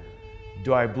trust him?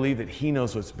 Do I believe that he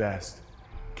knows what's best?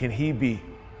 Can he be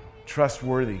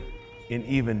trustworthy in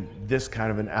even this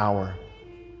kind of an hour?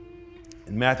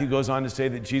 And Matthew goes on to say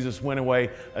that Jesus went away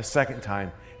a second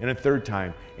time and a third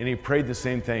time, and he prayed the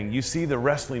same thing. You see the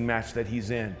wrestling match that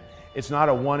he's in. It's not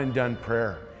a one and done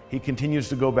prayer. He continues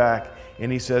to go back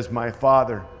and he says, my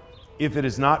Father, if it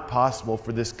is not possible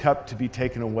for this cup to be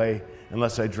taken away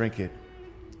unless I drink it,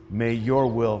 may your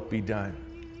will be done.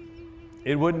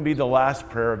 It wouldn't be the last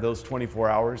prayer of those 24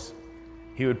 hours.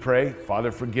 He would pray,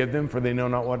 Father, forgive them, for they know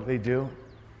not what they do.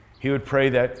 He would pray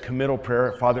that committal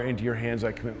prayer, Father, into your hands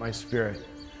I commit my spirit.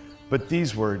 But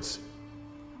these words,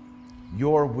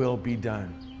 your will be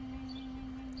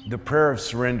done. The prayer of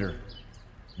surrender,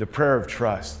 the prayer of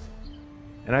trust.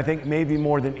 And I think maybe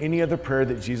more than any other prayer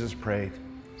that Jesus prayed,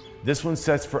 this one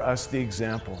sets for us the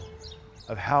example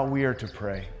of how we are to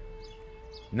pray.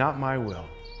 Not my will,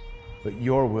 but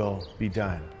your will be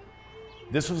done.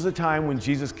 This was a time when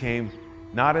Jesus came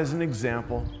not as an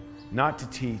example, not to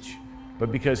teach,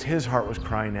 but because his heart was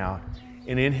crying out.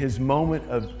 And in his moment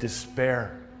of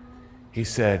despair, he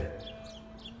said,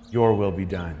 your will be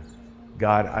done.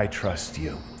 God, I trust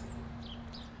you.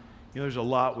 You know, there's a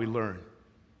lot we learn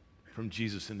from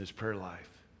Jesus in this prayer life.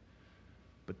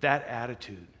 But that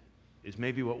attitude is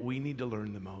maybe what we need to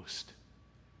learn the most.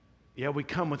 Yeah, we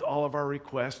come with all of our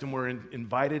requests and we're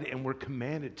invited and we're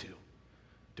commanded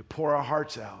to pour our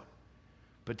hearts out.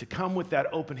 But to come with that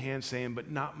open hand saying, but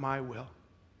not my will,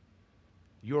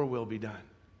 Your will be done.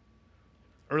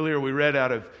 Earlier we read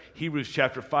out of Hebrews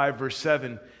chapter 5, verse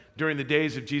 7, during the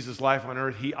days of Jesus' life on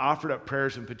earth, he offered up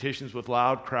prayers and petitions with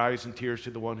loud cries and tears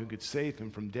to the one who could save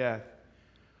him from death.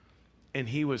 And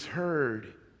he was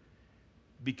heard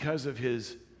because of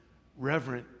his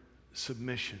reverent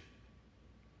submission.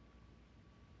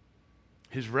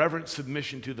 His reverent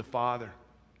submission to the Father.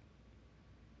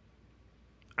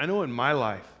 I know in my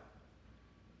life,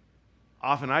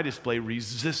 often I display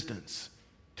resistance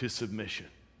to submission.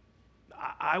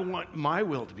 I want my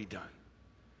will to be done.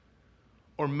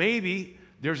 Or maybe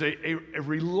there's a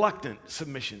reluctant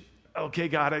submission. Okay,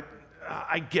 God,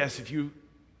 I guess if you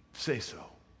say so.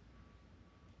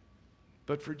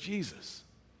 But for Jesus,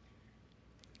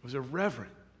 it was a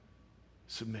reverent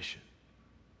submission.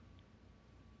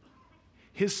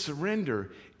 His surrender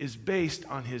is based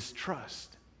on his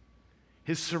trust.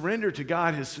 His surrender to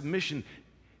God, his submission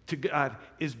to God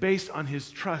is based on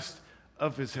his trust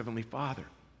of his Heavenly Father.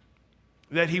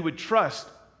 That he would trust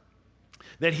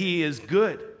that he is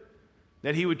good,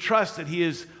 that he would trust that he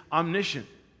is omniscient,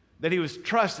 that he would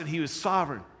trust that he was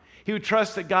sovereign. He would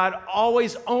trust that God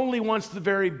always only wants the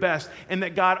very best, and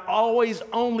that God always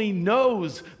only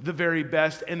knows the very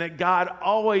best, and that God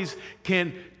always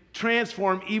can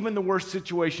transform even the worst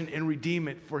situation and redeem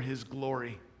it for his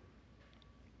glory.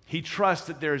 He trusts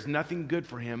that there is nothing good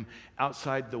for him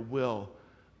outside the will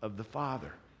of the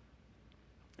Father.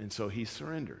 And so he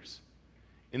surrenders.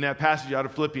 In that passage out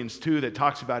of Philippians 2 that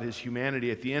talks about his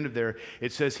humanity, at the end of there,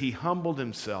 it says he humbled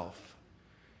himself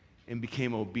and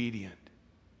became obedient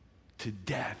to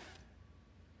death,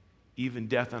 even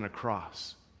death on a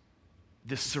cross.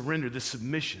 This surrender, this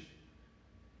submission.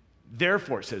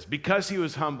 Therefore, it says, because he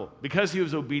was humble, because he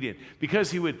was obedient,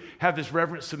 because he would have this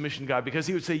reverent submission to God, because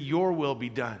he would say, your will be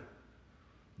done.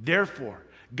 Therefore,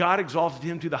 God exalted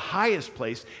him to the highest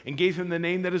place and gave him the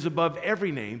name that is above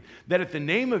every name, that at the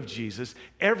name of Jesus,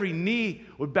 every knee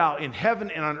would bow in heaven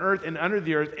and on earth and under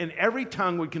the earth, and every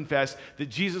tongue would confess that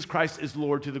Jesus Christ is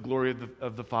Lord to the glory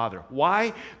of the Father.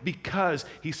 Why? Because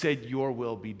he said, your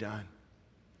will be done.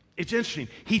 It's interesting.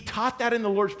 He taught that in the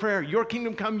Lord's Prayer. Your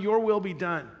kingdom come, your will be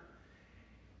done.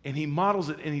 And he models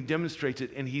it and he demonstrates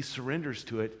it and he surrenders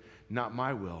to it, not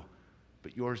my will,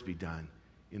 but yours be done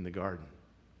in the garden.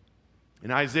 In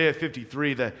Isaiah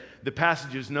 53, the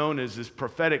passage is known as this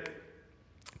prophetic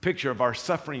picture of our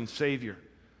suffering Savior.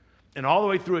 And all the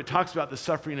way through it talks about the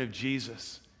suffering of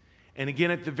Jesus. And again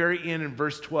at the very end in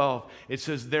verse 12, it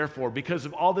says, therefore, because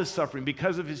of all this suffering,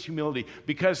 because of his humility,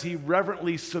 because he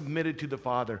reverently submitted to the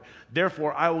Father,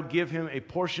 therefore I will give him a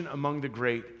portion among the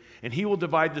great, and he will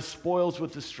divide the spoils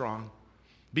with the strong.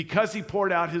 Because he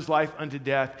poured out his life unto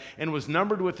death and was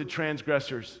numbered with the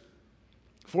transgressors.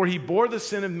 For he bore the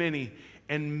sin of many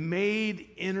and made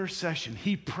intercession.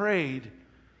 He prayed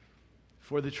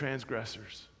for the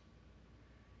transgressors.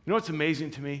 You know what's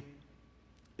amazing to me?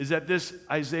 Is that this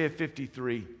Isaiah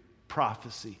 53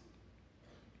 prophecy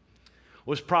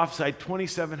was prophesied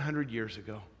 2,700 years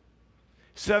ago.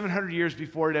 700 years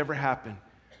before it ever happened,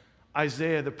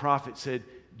 Isaiah the prophet said,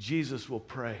 Jesus will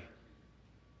pray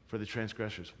for the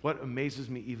transgressors. What amazes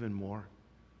me even more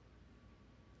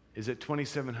is that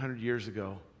 2,700 years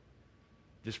ago,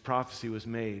 this prophecy was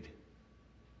made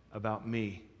about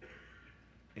me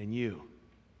and you,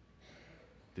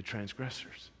 the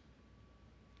transgressors.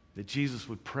 That Jesus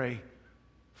would pray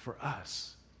for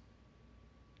us.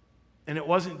 And it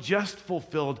wasn't just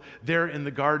fulfilled there in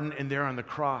the garden and there on the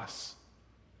cross.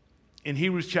 In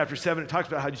Hebrews chapter 7, it talks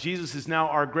about how Jesus is now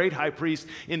our great high priest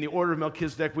in the order of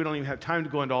Melchizedek. We don't even have time to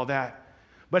go into all that.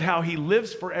 But how he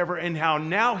lives forever and how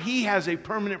now he has a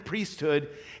permanent priesthood.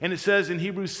 And it says in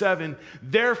Hebrews 7,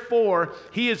 therefore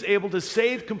he is able to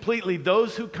save completely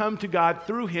those who come to God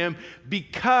through him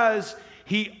because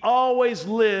he always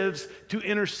lives to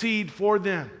intercede for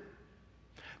them.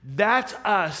 That's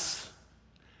us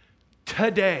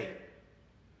today.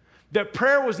 That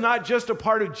prayer was not just a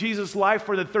part of Jesus' life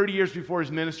for the 30 years before his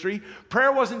ministry.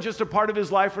 Prayer wasn't just a part of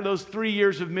his life for those 3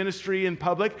 years of ministry in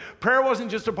public. Prayer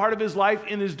wasn't just a part of his life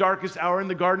in his darkest hour in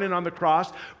the garden and on the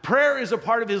cross. Prayer is a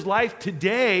part of his life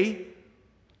today,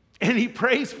 and he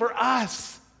prays for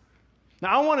us.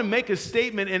 Now, I want to make a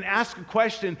statement and ask a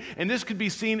question, and this could be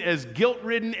seen as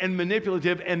guilt-ridden and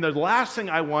manipulative, and the last thing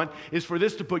I want is for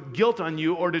this to put guilt on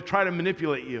you or to try to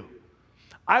manipulate you.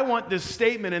 I want this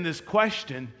statement and this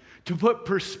question to put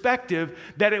perspective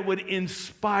that it would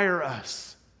inspire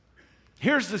us.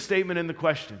 Here's the statement and the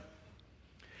question.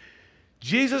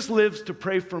 Jesus lives to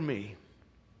pray for me.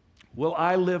 Will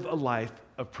I live a life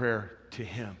of prayer to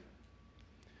him?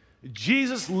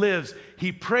 Jesus lives.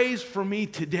 He prays for me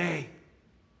today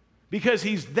because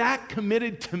he's that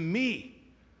committed to me.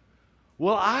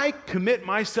 will I commit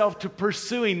myself to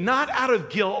pursuing, not out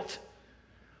of guilt,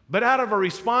 but out of a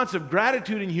response of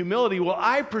gratitude and humility, will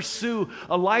I pursue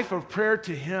a life of prayer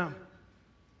to Him?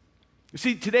 You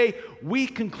see, today we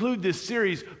conclude this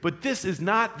series, but this is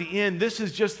not the end. This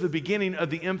is just the beginning of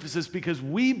the emphasis, because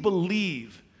we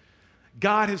believe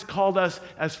God has called us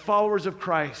as followers of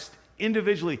Christ,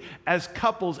 individually, as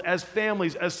couples, as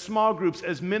families, as small groups,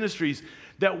 as ministries,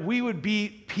 that we would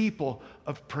be people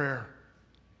of prayer,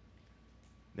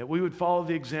 that we would follow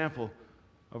the example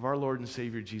of our Lord and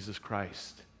Savior Jesus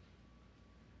Christ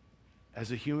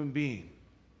as a human being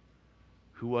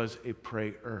who was a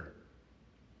prayer.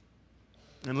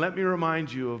 And let me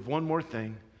remind you of one more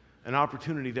thing, an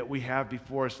opportunity that we have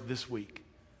before us this week.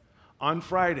 On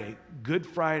Friday, Good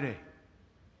Friday,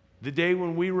 the day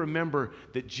when we remember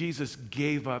that Jesus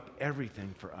gave up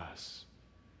everything for us,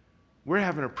 we're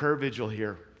having a prayer vigil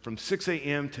here from 6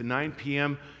 a.m. to 9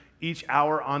 p.m. Each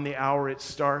hour on the hour it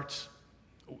starts.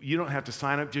 You don't have to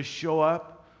sign up, just show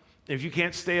up. If you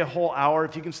can't stay a whole hour,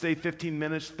 if you can stay 15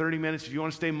 minutes, 30 minutes, if you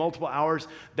want to stay multiple hours,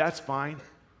 that's fine.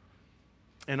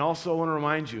 And also I want to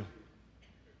remind you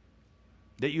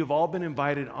that you've all been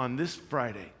invited on this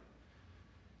Friday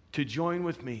to join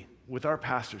with me, with our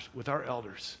pastors, with our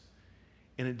elders,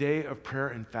 in a day of prayer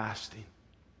and fasting,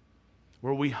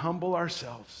 where we humble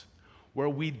ourselves, where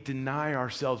we deny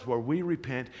ourselves, where we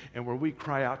repent, and where we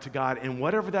cry out to God. And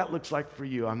whatever that looks like for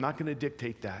you, I'm not going to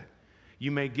dictate that.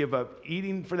 You may give up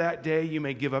eating for that day. You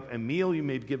may give up a meal. You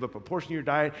may give up a portion of your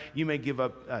diet. You may give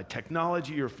up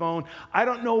technology, your phone. I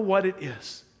don't know what it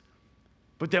is.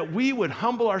 But that we would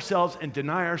humble ourselves and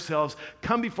deny ourselves,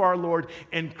 come before our Lord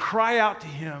and cry out to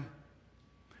Him.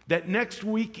 That next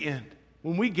weekend,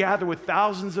 when we gather with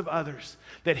thousands of others,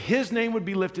 that His name would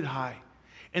be lifted high.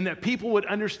 And that people would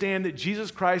understand that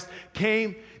Jesus Christ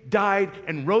came, died,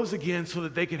 and rose again so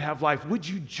that they could have life. Would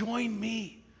you join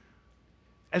me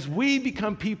as we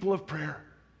become people of prayer,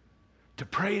 to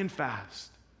pray and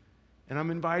fast? And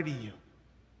I'm inviting you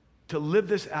to live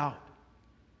this out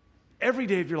every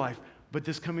day of your life. But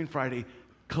this coming Friday,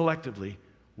 collectively,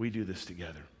 we do this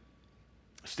together.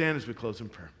 Stand as we close in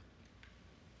prayer.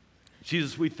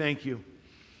 Jesus, we thank you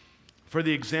for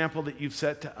the example that you've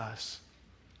set to us.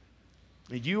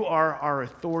 You are our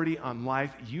authority on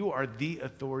life. You are the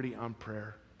authority on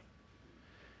prayer.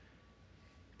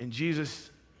 And Jesus,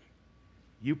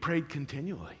 you prayed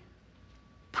continually.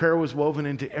 Prayer was woven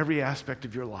into every aspect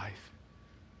of your life.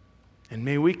 And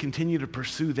may we continue to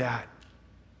pursue that.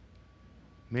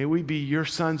 May we be your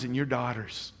sons and your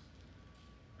daughters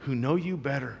who know you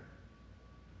better,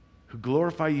 who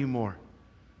glorify you more,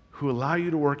 who allow you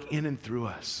to work in and through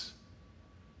us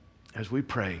as we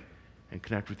pray and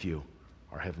connect with you,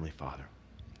 our Heavenly Father.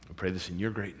 I pray this in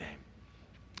your great name.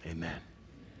 Amen.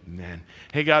 Amen.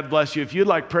 Hey, God bless you. If you'd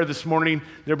like prayer this morning,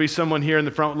 there'll be someone here in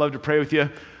the front who would love to pray with you.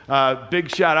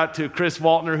 Big shout out to Chris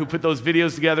Waltner who put those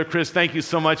videos together. Chris, thank you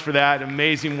so much for that.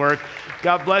 Amazing work.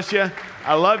 God bless you.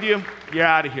 I love you. You're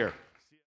out of here.